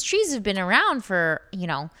some of these trees have been around for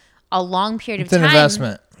a long period of time. It's an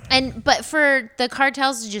investment. But for the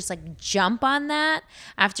cartels to just like jump on that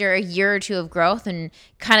after a year or two of growth and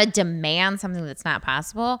kind of demand something that's not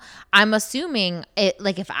possible, I'm assuming it.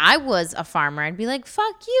 Like if I was a farmer, I'd be like,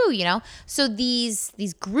 "Fuck you," So these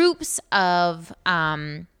groups of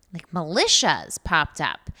militias popped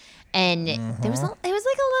up. And there was it was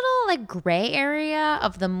like a little like gray area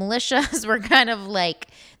of the militias were kind of like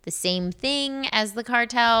the same thing as the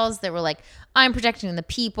cartels. They were like, I'm protecting the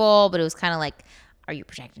people, but it was kind of like, are you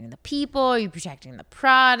protecting the people? Are you protecting the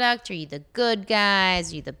product? Are you the good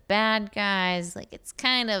guys? Are you the bad guys? Like it's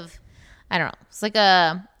kind of, I don't know.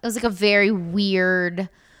 It was like a very weird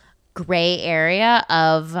gray area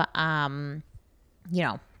of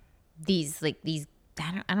these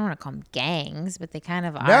I don't want to call them gangs, but they kind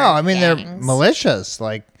of are. No, I mean gangs. they're militias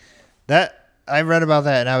like that. I read about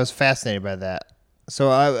that and I was fascinated by that. So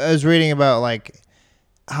I was reading about like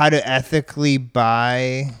how to ethically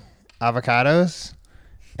buy avocados,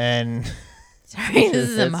 and sorry, this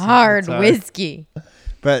is some hard whiskey.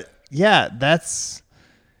 But yeah, that's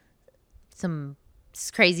some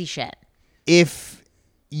crazy shit. If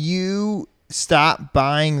you stop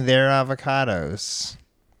buying their avocados,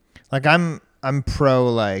 like I'm pro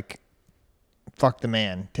like fuck the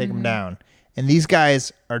man, take him down. And these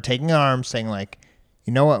guys are taking arms saying like,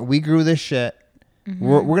 you know what, we grew this shit.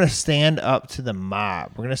 We're going to stand up to the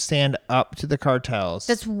mob. We're going to stand up to the cartels.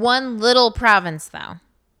 That's one little province though.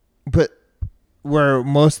 But where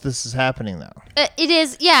most of this is happening though. It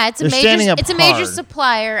is, yeah, it's a major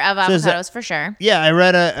supplier of avocados for sure. Yeah, I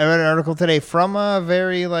read an article today from a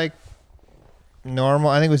very like normal,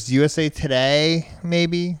 I think it was USA Today,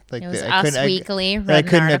 maybe. Like it was Us Weekly. I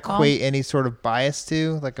couldn't equate any sort of bias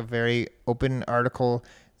to, like a very open article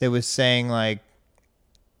that was saying like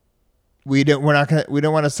we don't want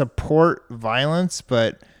to support violence,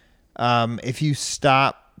 but if you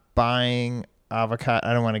stop buying avocado,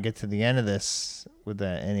 I don't want to get to the end of this with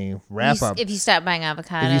any wrap up. If you stop buying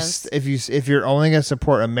avocados, if you're only going to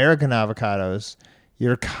support American avocados,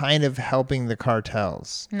 you're kind of helping the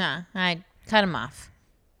cartels. Nah, I cut them off.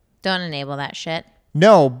 Don't enable that shit.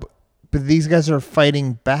 No, but these guys are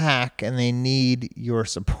fighting back and they need your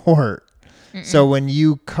support. So when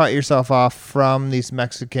you cut yourself off from these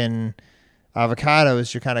Mexican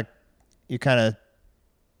avocados, you're kind of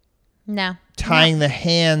tying the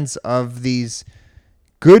hands of these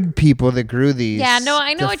good people that grew these. Yeah, no,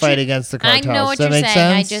 I know to fight against the cartels. I know what Does that you're make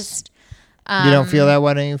saying. sense? I just you don't feel that?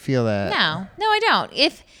 Why don't you feel that? No, I don't.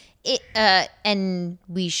 If it and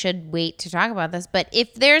we should wait to talk about this, but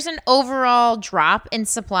if there's an overall drop in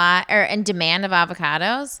supply or in demand of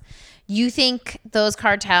avocados, you think those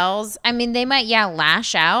cartels, I mean, they might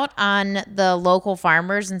lash out on the local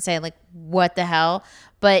farmers and say like, what the hell?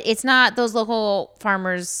 But it's not those local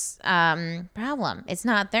farmers' problem. It's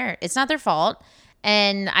not their fault.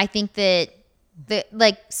 And I think that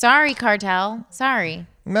sorry, cartel, sorry.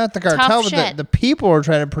 Not the cartel, but the people are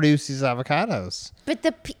trying to produce these avocados. But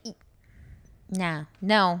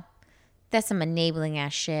no, that's some enabling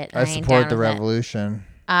ass shit. I support the revolution.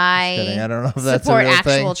 I don't know if that's a support real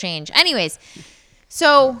actual thing. change. Anyways,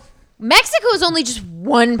 so Mexico is only just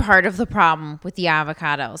one part of the problem with the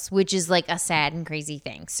avocados, which is like a sad and crazy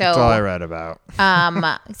thing. So that's all I read about.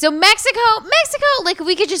 So Mexico, like if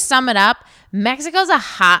we could just sum it up, Mexico's a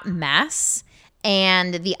hot mess,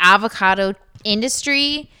 and the avocado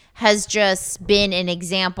industry has just been an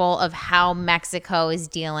example of how Mexico is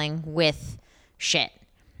dealing with shit.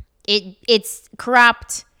 It's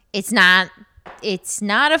corrupt. It's not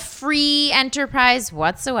a free enterprise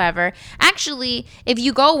whatsoever. Actually, if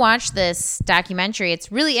you go watch this documentary,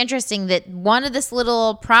 it's really interesting that one of this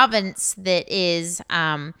little province that is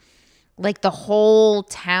like the whole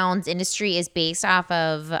town's industry is based off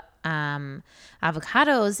of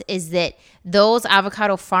avocados, is that those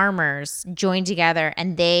avocado farmers join together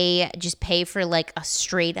and they just pay for like a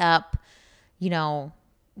straight up,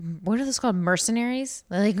 what are those called? Mercenaries?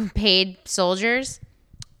 Like paid soldiers?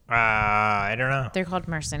 I don't know. They're called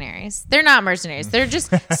mercenaries. They're not mercenaries. They're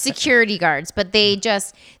just security guards, but they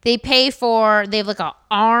pay for, they have like an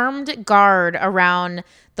armed guard around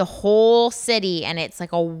the whole city, and it's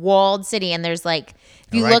like a walled city, and there's like,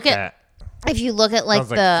 if you look at like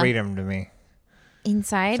sounds like freedom to me.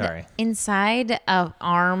 Inside of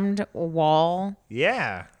armed wall.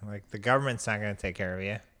 Yeah, like the government's not going to take care of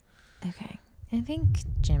you. Okay. I think,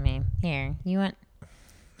 Jimmy, here, you are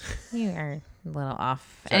a little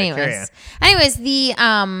off. Sorry, Anyways,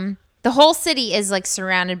 the whole city is like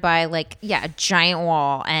surrounded by like, a giant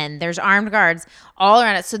wall, and there's armed guards all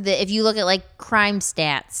around it. So that if you look at like crime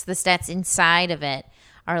stats, the stats inside of it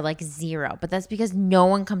are like 0, but that's because no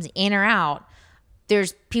one comes in or out.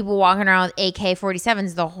 There's people walking around with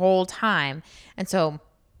AK-47s the whole time. And so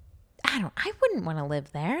I wouldn't want to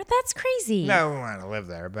live there. That's crazy. No, I wouldn't want to live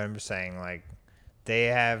there, but I'm just saying like they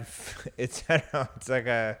have, it's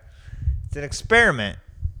an experiment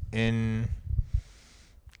in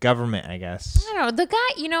government, I guess. I don't know. The guy,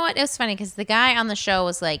 you know what? It was funny because the guy on the show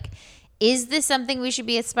was like, is this something we should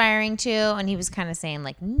be aspiring to? And he was kind of saying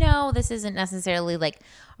like, no, this isn't necessarily like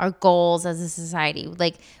our goals as a society.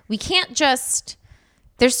 Like we can't just,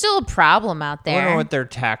 there's still a problem out I there. wonder what their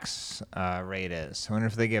tax rate is. I wonder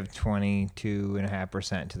if they give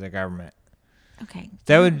 22.5% to the government. Okay.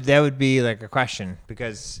 That would be like a question,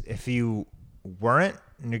 because if you weren't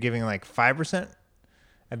and you're giving like 5%,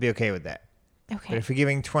 I'd be okay with that. Okay. But if you're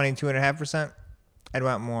giving 22.5%, I'd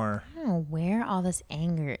want more. I don't know where all this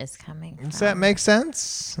anger is coming from. Does that make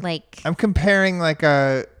sense? Like, I'm comparing like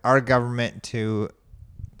our government to,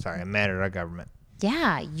 sorry, I'm mad at our government.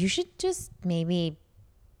 yeah, you should just maybe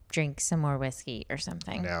drink some more whiskey or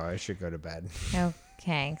something. No, I should go to bed.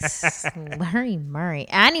 Okay. Slurry Murray.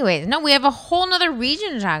 Anyways, no, we have a whole nother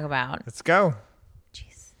region to talk about. Let's go.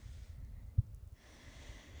 Jeez.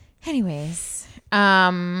 Anyways,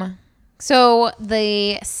 so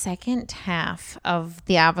the second half of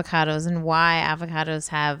the avocados and why avocados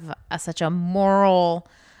have such a moral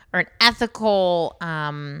or an ethical,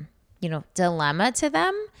 dilemma to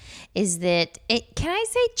them is that can I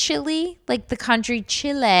say Chile? Like the country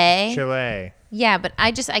Chile. Chile. Yeah, but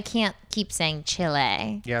I can't keep saying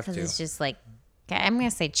Chile. You have to. Because it's just like, okay, I'm going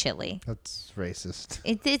to say Chile. That's racist.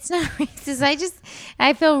 It's not racist.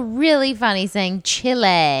 I feel really funny saying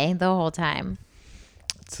Chile the whole time.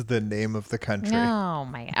 It's the name of the country. Oh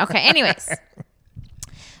my God. Okay. Anyways,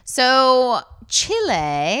 so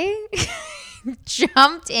Chile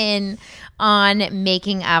jumped in on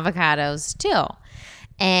making avocados too.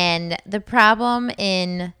 And the problem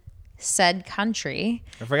in said country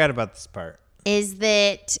I forgot about this part. is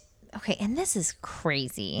that, okay, and this is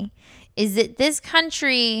crazy, is that this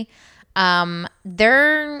country,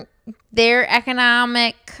 their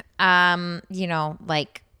economic,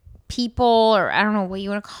 like people, or I don't know what you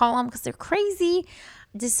want to call them because they're crazy,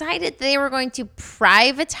 decided they were going to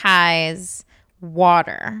privatize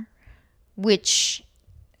water, which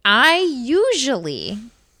I usually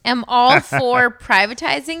am all for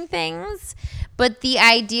privatizing things. But the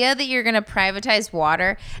idea that you're going to privatize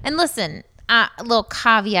water, and listen, a little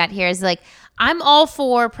caveat here is like, I'm all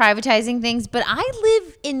for privatizing things, but I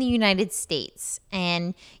live in the United States,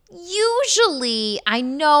 and usually I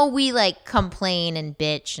know we like complain and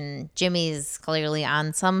bitch, and Jimmy's clearly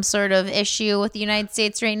on some sort of issue with the United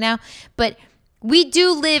States right now, but we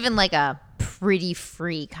do live in like a pretty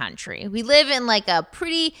free country. We live in like a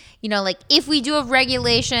pretty, like if we do have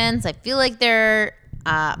regulations, I feel like they're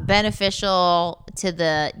beneficial to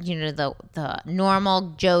the the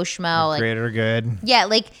normal Joe Schmo, like Greater good. yeah,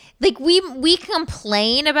 like we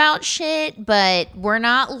complain about shit, but we're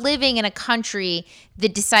not living in a country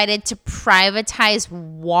that decided to privatize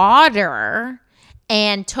water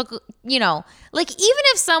and took like even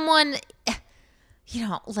if someone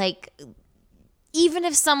even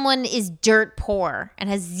if someone is dirt poor and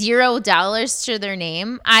has $0 to their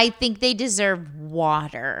name, I think they deserve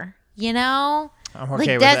water, I'm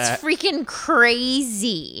okay with that's that. freaking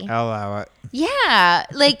crazy. I'll allow it. Yeah,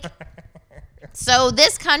 like so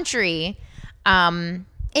this country, and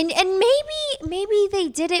maybe they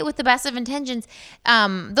did it with the best of intentions.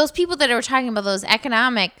 Those people that are talking about those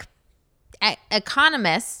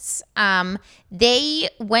economists, they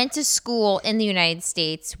went to school in the United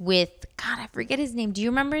States with God, I forget his name. Do you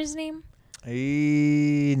remember his name?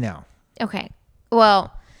 No. Okay,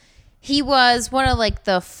 well. He was one of like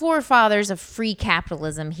the forefathers of free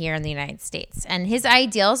capitalism here in the United States. And his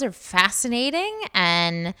ideals are fascinating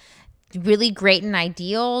and really great in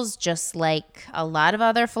ideals, just like a lot of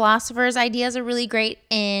other philosophers' ideas are really great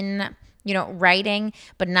in, writing,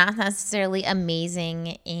 but not necessarily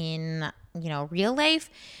amazing in, real life.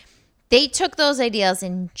 They took those ideas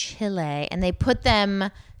in Chile and they put them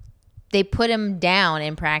down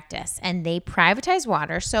in practice, and they privatized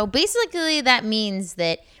water. So basically that means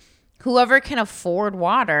that whoever can afford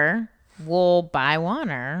water will buy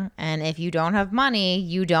water. And if you don't have money,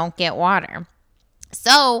 you don't get water.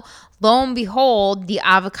 So lo and behold, the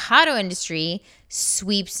avocado industry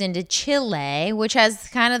sweeps into Chile, which has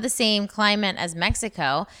kind of the same climate as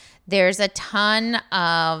Mexico. There's a ton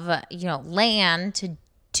of, land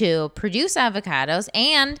to produce avocados.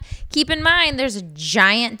 And keep in mind, there's a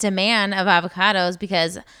giant demand of avocados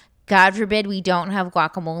because God forbid we don't have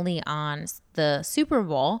guacamole on the Super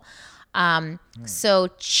Bowl. So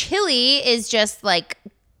Chile is just like,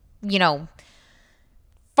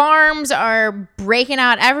 farms are breaking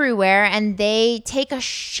out everywhere, and they take a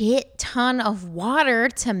shit ton of water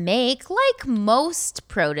to make, like most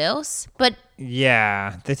produce. But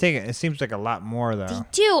yeah, they take it. It seems like a lot more though. they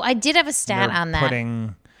do. I did have a stat They're on that.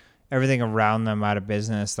 Putting everything around them out of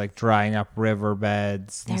business, like drying up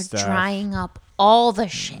riverbeds and They're stuff. drying up all the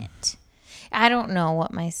shit. I don't know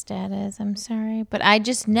what my stat is. I'm sorry. But I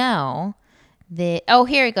just know that. Oh,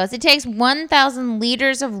 here it goes. It takes 1,000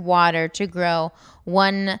 liters of water to grow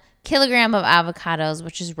 1 kilogram of avocados,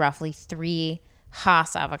 which is roughly 3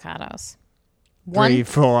 Haas avocados. 3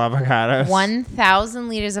 full avocados. 1,000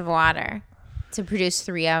 liters of water to produce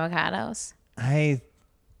 3 avocados. I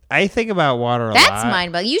think about water a lot. That's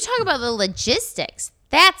mind-boggling. You talk about the logistics.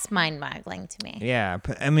 That's mind-boggling to me. Yeah,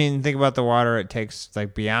 I mean, think about the water it takes,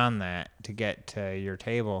 like, beyond that to get to your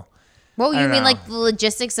table. Well, you mean know. like the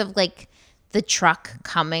logistics of like the truck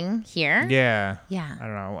coming here? Yeah. Yeah. I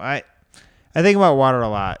don't know. I think about water a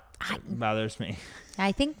lot. It bothers me.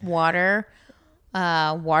 I think water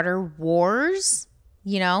wars,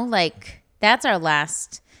 like that's our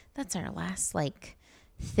last like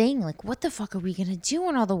thing. Like, what the fuck are we gonna do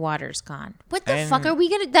when all the water's gone? What the fuck are we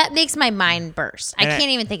gonna? That makes my mind burst. I can't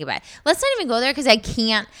even think about it. Let's not even go there because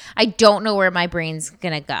I don't know where my brain's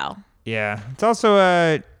gonna go. Yeah, it's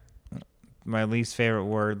also my least favorite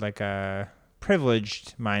word, like a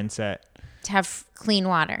privileged mindset. To have clean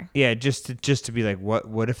water. Yeah, just to be like,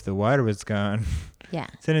 what if the water was gone? Yeah,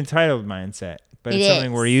 it's an entitled mindset, but It it's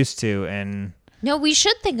something is. we're used to, and no, we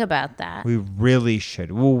should think about that. we really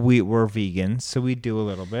should. Well, we're vegans, so we do a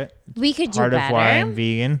little bit. We could do Part better. of why I'm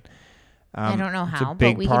vegan. I don't know It's how, a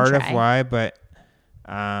big but we part can of try. why, but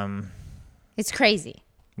It's crazy.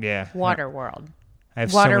 yeah, Water world. I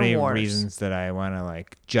have water so many wars. reasons that I want to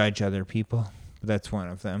like judge other people, but that's one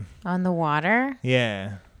of them. On the water.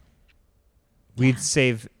 Yeah, we'd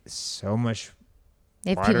save so much.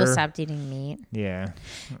 If Water. people stopped eating meat. Yeah,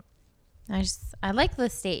 I like the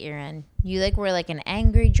state you're in. You were like an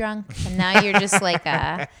angry drunk, and now you're just like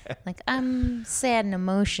I'm sad and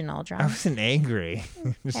emotional I drunk. wasn't angry.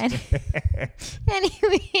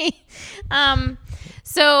 Anyway,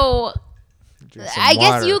 so Drink some I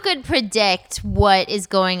guess water. you could predict what is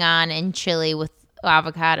going on in Chile with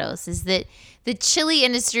avocados. Is that the chili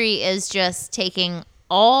industry is just taking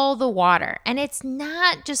all the water, and it's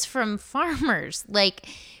not just from farmers. Like,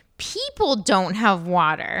 people don't have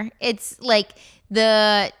water. It's like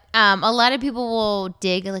a lot of people will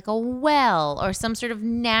dig like a well or some sort of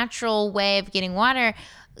natural way of getting water,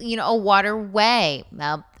 a waterway,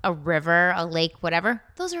 a river, a lake, whatever.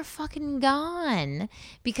 Those are fucking gone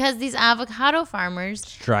because these avocado farmers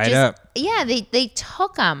dried up. Yeah, they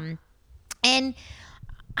took them. And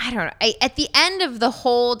I don't know. At the end of the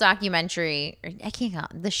whole documentary, I can't call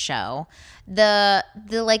it the show, the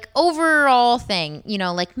like overall thing,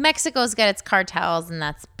 like Mexico's got its cartels and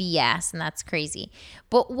that's BS and that's crazy.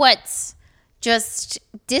 But what's just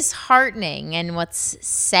disheartening and what's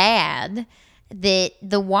sad that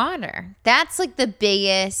the water, that's like the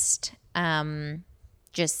biggest,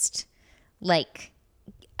 just like,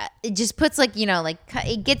 it just puts like, like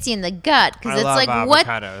it gets you in the gut because it's like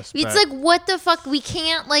avocados, it's like what the fuck, we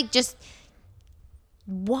can't like just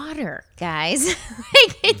water, guys.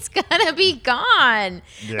 Like, it's gonna be gone.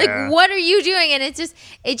 Yeah. Like, what are you doing? And it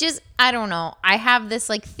just I don't know. I have this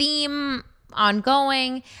like theme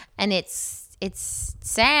ongoing, and it's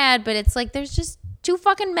sad, but it's like there's just too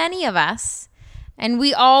fucking many of us, and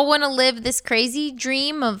we all want to live this crazy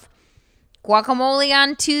dream of guacamole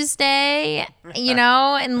on Tuesday,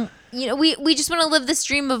 and we just want to live this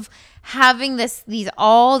dream of having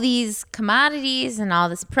all these commodities and all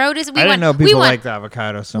this produce. I didn't know people liked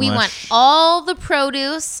avocado so much. We want all the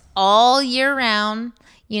produce all year round.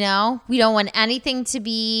 We don't want anything to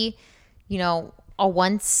be, a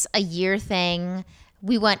once a year thing.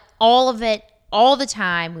 We want all of it all the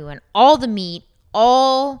time. We want all the meat,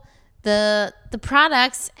 all the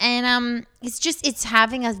products, and it's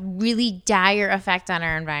having a really dire effect on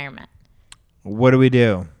our environment. What do we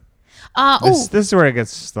do? This is where it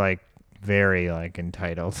gets like very like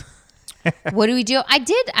entitled. What do we do? I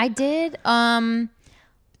did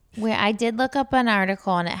where I did look up an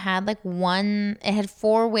article, and it had it had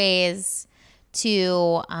 4 ways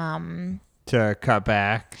to cut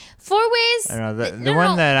back. 4 ways. I don't know. The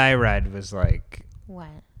one that I read was like, What?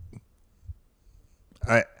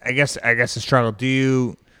 I guess a struggle. Do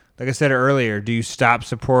you, like I said earlier, do you stop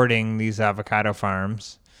supporting these avocado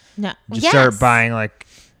farms? No. Just start buying like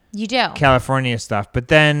You do. California stuff, but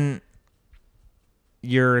then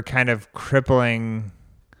you're kind of crippling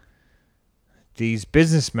these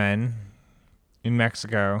businessmen in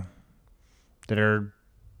Mexico that are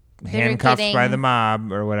handcuffed by the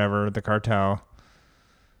mob or whatever, the cartel.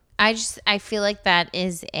 I feel like that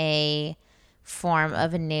is a form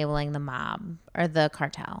of enabling the mob or the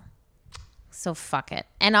cartel. So fuck it.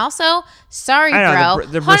 And also, sorry, I know, bro.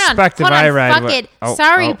 the Hold on, perspective hold on, I read. fuck it.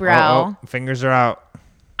 Sorry, bro. Fingers are out.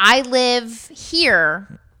 I live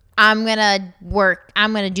here. I'm gonna work.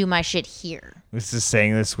 I'm gonna do my shit here. This is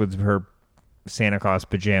saying this with her Santa Claus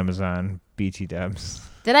pajamas on. BT Dubs.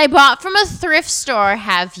 That I bought from a thrift store.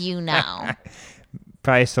 Have you know?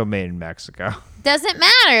 Probably still made in Mexico. Doesn't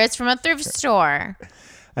matter. It's from a thrift store.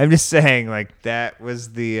 I'm just saying, like, that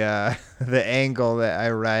was the the angle that I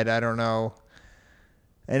read. I don't know.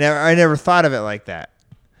 I never thought of it like that.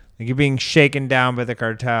 Like, you're being shaken down by the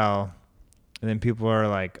cartel, and then people are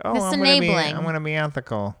like, "Oh, That's I'm enabling. gonna be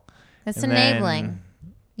ethical." That's And enabling. then-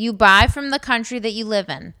 You buy from the country that you live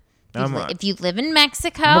in. If you live in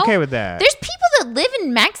Mexico, I'm okay with that. There's people that live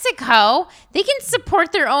in Mexico. They can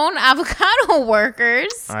support their own avocado workers.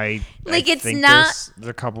 It's think not. There's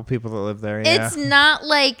a couple people that live there. Yeah. It's not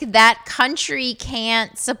like that country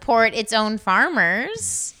can't support its own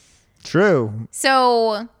farmers. True.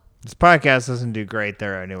 So This podcast doesn't do great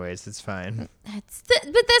there, anyways. It's fine. but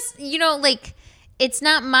that's it's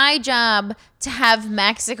not my job to have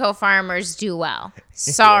Mexico farmers do well.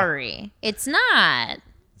 Sorry, it's not.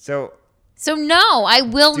 So no, I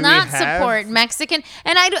will not support Mexican,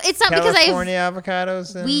 and I don't. It's not because I California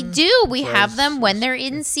avocados. We do. We have them when they're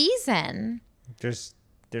in season. They're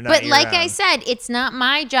not. But like year-round. I said, it's not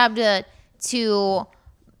my job to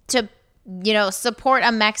support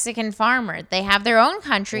a Mexican farmer. They have their own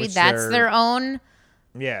country. That's their own.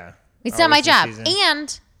 Yeah. It's not my job. Season.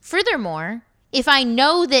 And furthermore, if I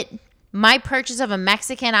know that my purchase of a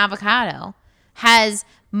Mexican avocado has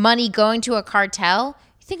money going to a cartel,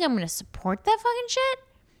 you think I'm going to support that fucking shit?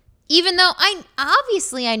 Even though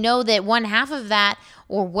I know that one half of that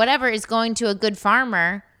or whatever is going to a good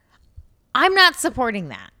farmer, I'm not supporting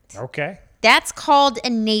that. Okay. That's called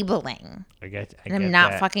enabling. I get and I'm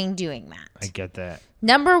not that. fucking doing that. I get that. The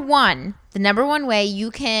number one way you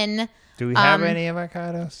can. Do we have any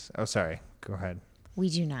avocados? Oh, sorry. Go ahead. We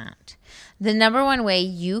do not. The number one way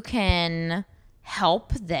you can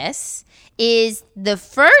help this is the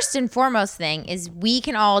first and foremost thing is we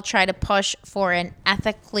can all try to push for an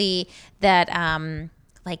ethically that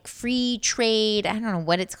like free trade. I don't know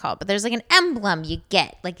what it's called, but there's like an emblem you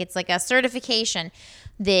get. Like it's like a certification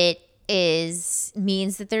that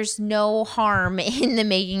means that there's no harm in the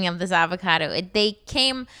making of this avocado. They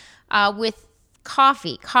came with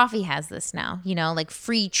coffee. Coffee has this now, like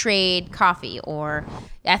free trade coffee or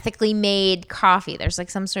ethically made coffee. There's like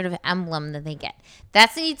some sort of emblem that they get.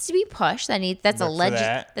 That needs to be pushed. That's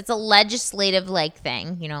a legislative like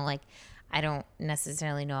thing, like I don't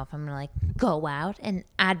necessarily know if I'm going to like go out and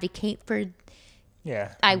advocate for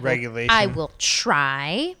regulation. I will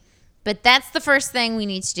try. But that's the first thing we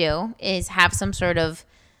need to do is have some sort of,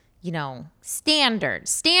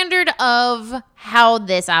 standard of how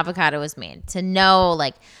this avocado was made to know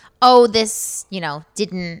like, oh, this,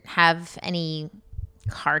 didn't have any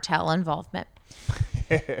cartel involvement.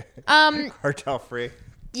 Cartel free.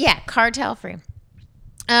 Yeah, cartel free.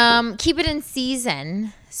 Keep it in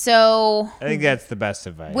season. So I think that's the best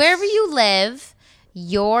advice. Wherever you live,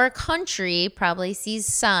 your country probably sees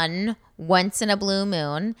sun once in a blue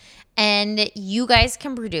moon, and you guys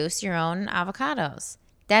can produce your own avocados.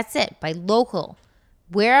 That's it. By local,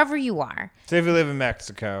 wherever you are. So if you live in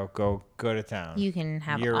Mexico, go to town. You can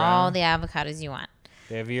have Year-round. all the avocados you want.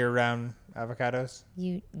 They have year-round avocados.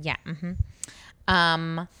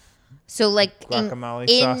 So like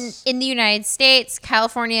Guacamole sauce. in the United States,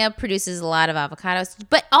 California produces a lot of avocados,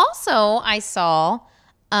 but also I saw.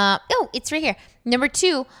 It's right here. Number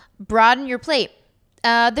 2, broaden your plate.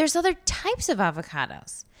 There's other types of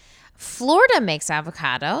avocados. Florida makes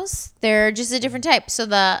avocados. They're just a different type. So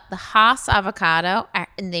the Hass avocado,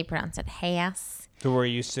 and they pronounce it Hass. So we're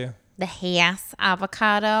used to. The Hass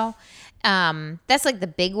avocado. That's like the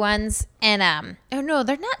big ones. And no,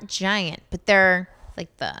 they're not giant, but they're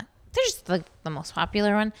just like the most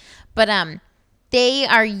popular one. But they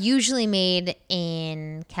are usually made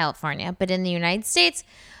in California, but in the United States,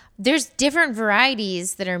 there's different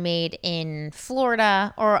varieties that are made in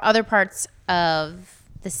Florida or other parts of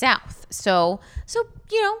the South. So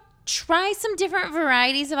try some different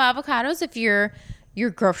varieties of avocados if your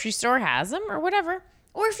grocery store has them or whatever.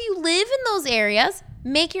 Or if you live in those areas,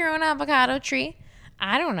 make your own avocado tree.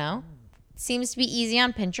 I don't know. Seems to be easy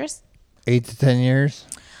on Pinterest. 8 to 10 years.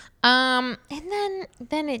 And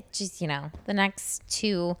then it just, the next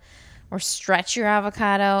 2 or stretch your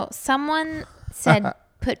avocado. Someone said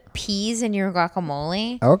put peas in your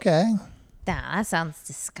guacamole. Okay. That sounds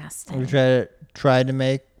disgusting. We tried to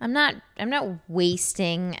make. I'm not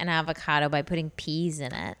wasting an avocado by putting peas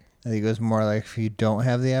in it. I think it was more like if you don't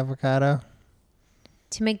have the avocado.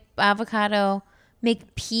 to make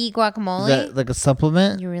pea guacamole. Is that like a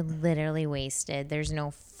supplement? You were literally wasted. There's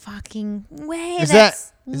no fucking way. Is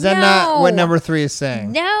that not what number 3 is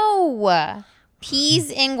saying? No. Peas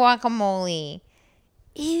in guacamole.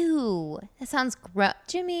 Ew. That sounds gross.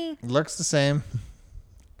 Jimmy. Looks the same.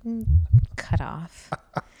 Cut off.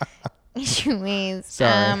 Anyways.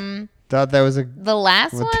 Sorry. Thought that was the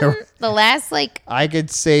last one. The last like. I could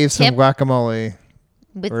save some guacamole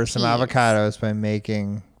or some peas. avocados by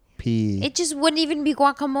making pea. It just wouldn't even be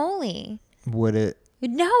guacamole. Would it?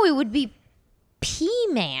 No, it would be pea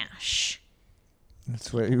mash.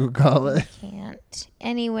 That's what you would call it. Can't.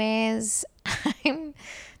 Anyways, I'm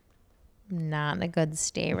not in a good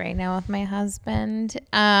state right now with my husband.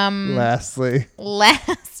 Lastly.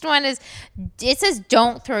 Last one is, it says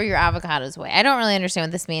don't throw your avocados away. I don't really understand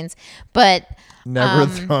what this means, but never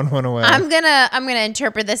thrown one away. I'm gonna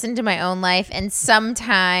interpret this into my own life, and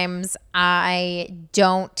sometimes I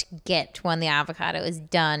don't get when the avocado is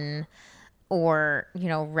done or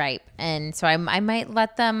ripe, and so I might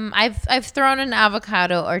let them. I've thrown an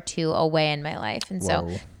avocado or two away in my life, and so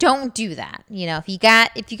don't do that. If you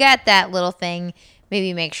got that little thing,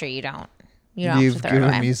 maybe make sure you don't. You've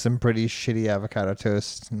given me some pretty shitty avocado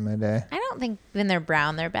toast in my day. I don't think when they're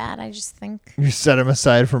brown they're bad. I just think you set them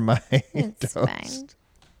aside for my it's toast.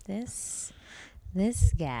 Fine.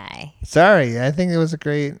 This guy. Sorry, I think it was a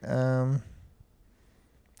great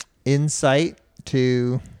insight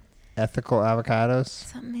to ethical avocados.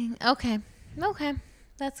 Something. Okay.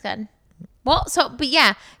 That's good. Well, but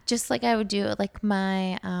yeah, just like I would do at like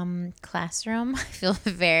my classroom, I feel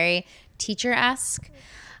very teacher-esque.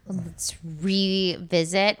 Let's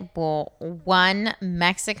revisit. Well, one,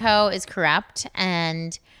 Mexico is corrupt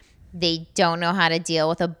and they don't know how to deal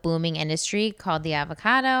with a booming industry called the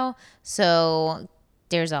avocado. So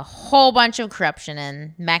there's a whole bunch of corruption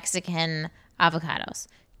in Mexican avocados.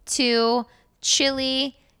 2,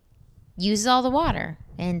 Chile uses all the water.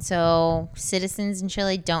 And so citizens in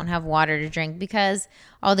Chile don't have water to drink because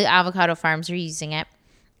all the avocado farms are using it.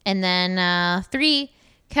 And then 3,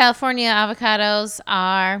 California avocados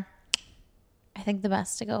are, I think, the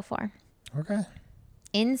best to go for. Okay.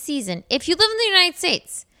 In season. If you live in the United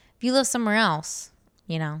States, if you live somewhere else,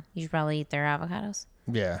 you should probably eat their avocados.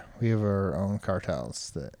 Yeah, we have our own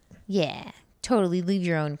cartels that. Yeah, totally. Leave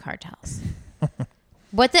your own cartels.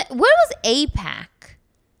 What was APAC?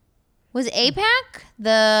 Was APAC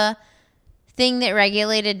the thing that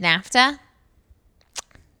regulated NAFTA?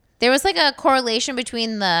 There was like a correlation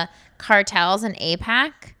between the cartels and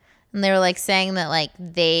APAC, and they were like saying that like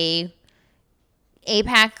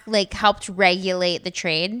APAC like helped regulate the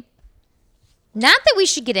trade. Not that we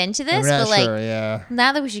should get into this, but like sure, yeah.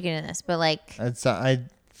 Not that we should get into this, but like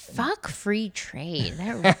fuck free trade.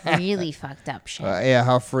 That really fucked up shit. Yeah,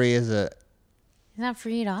 how free is it? It's not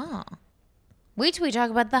free at all. Wait till we talk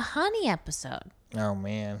about the honey episode. Oh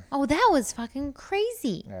man. Oh, that was fucking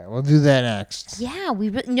crazy. All right, we'll do that next. Yeah,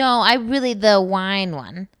 the wine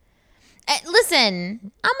one.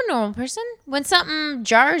 Listen, I'm a normal person. When something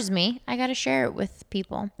jars me, I gotta share it with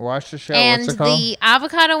people. Watch the show. And what's it called? the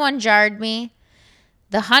avocado one jarred me.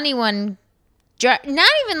 The honey one, not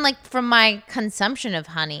even like from my consumption of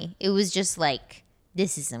honey. It was just like,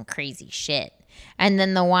 this is some crazy shit. And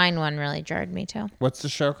then the wine one really jarred me too. What's the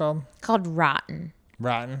show called? Called Rotten.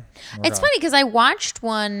 Rotten. It's funny because I watched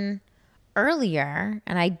one earlier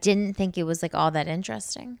and I didn't think it was like all that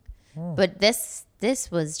interesting. But this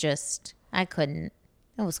was just, I couldn't.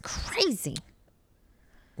 It was crazy.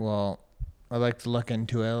 Well, I'd like to look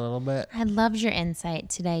into it a little bit. I loved your insight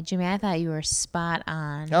today, Jimmy. I thought you were spot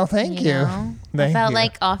on. Oh, thank you. I felt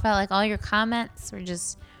like all your comments were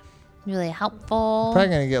just really helpful. Probably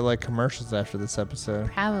gonna get like commercials after this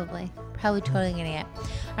episode. Probably totally gonna get.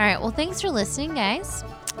 All right. Well, thanks for listening, guys.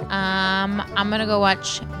 I'm gonna go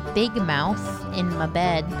watch Big Mouth in my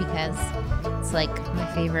bed because it's like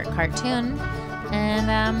my favorite cartoon.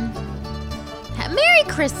 And Merry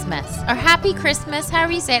Christmas or Happy Christmas,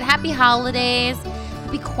 however you say it. Happy holidays,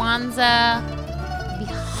 Happy Kwanzaa, Happy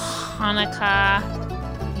Hanukkah.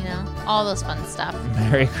 All those fun stuff.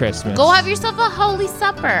 Merry Christmas. Go have yourself a holy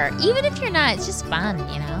supper. Even if you're not, it's just fun,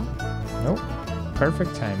 Nope.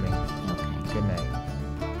 Perfect timing. Okay. Good night.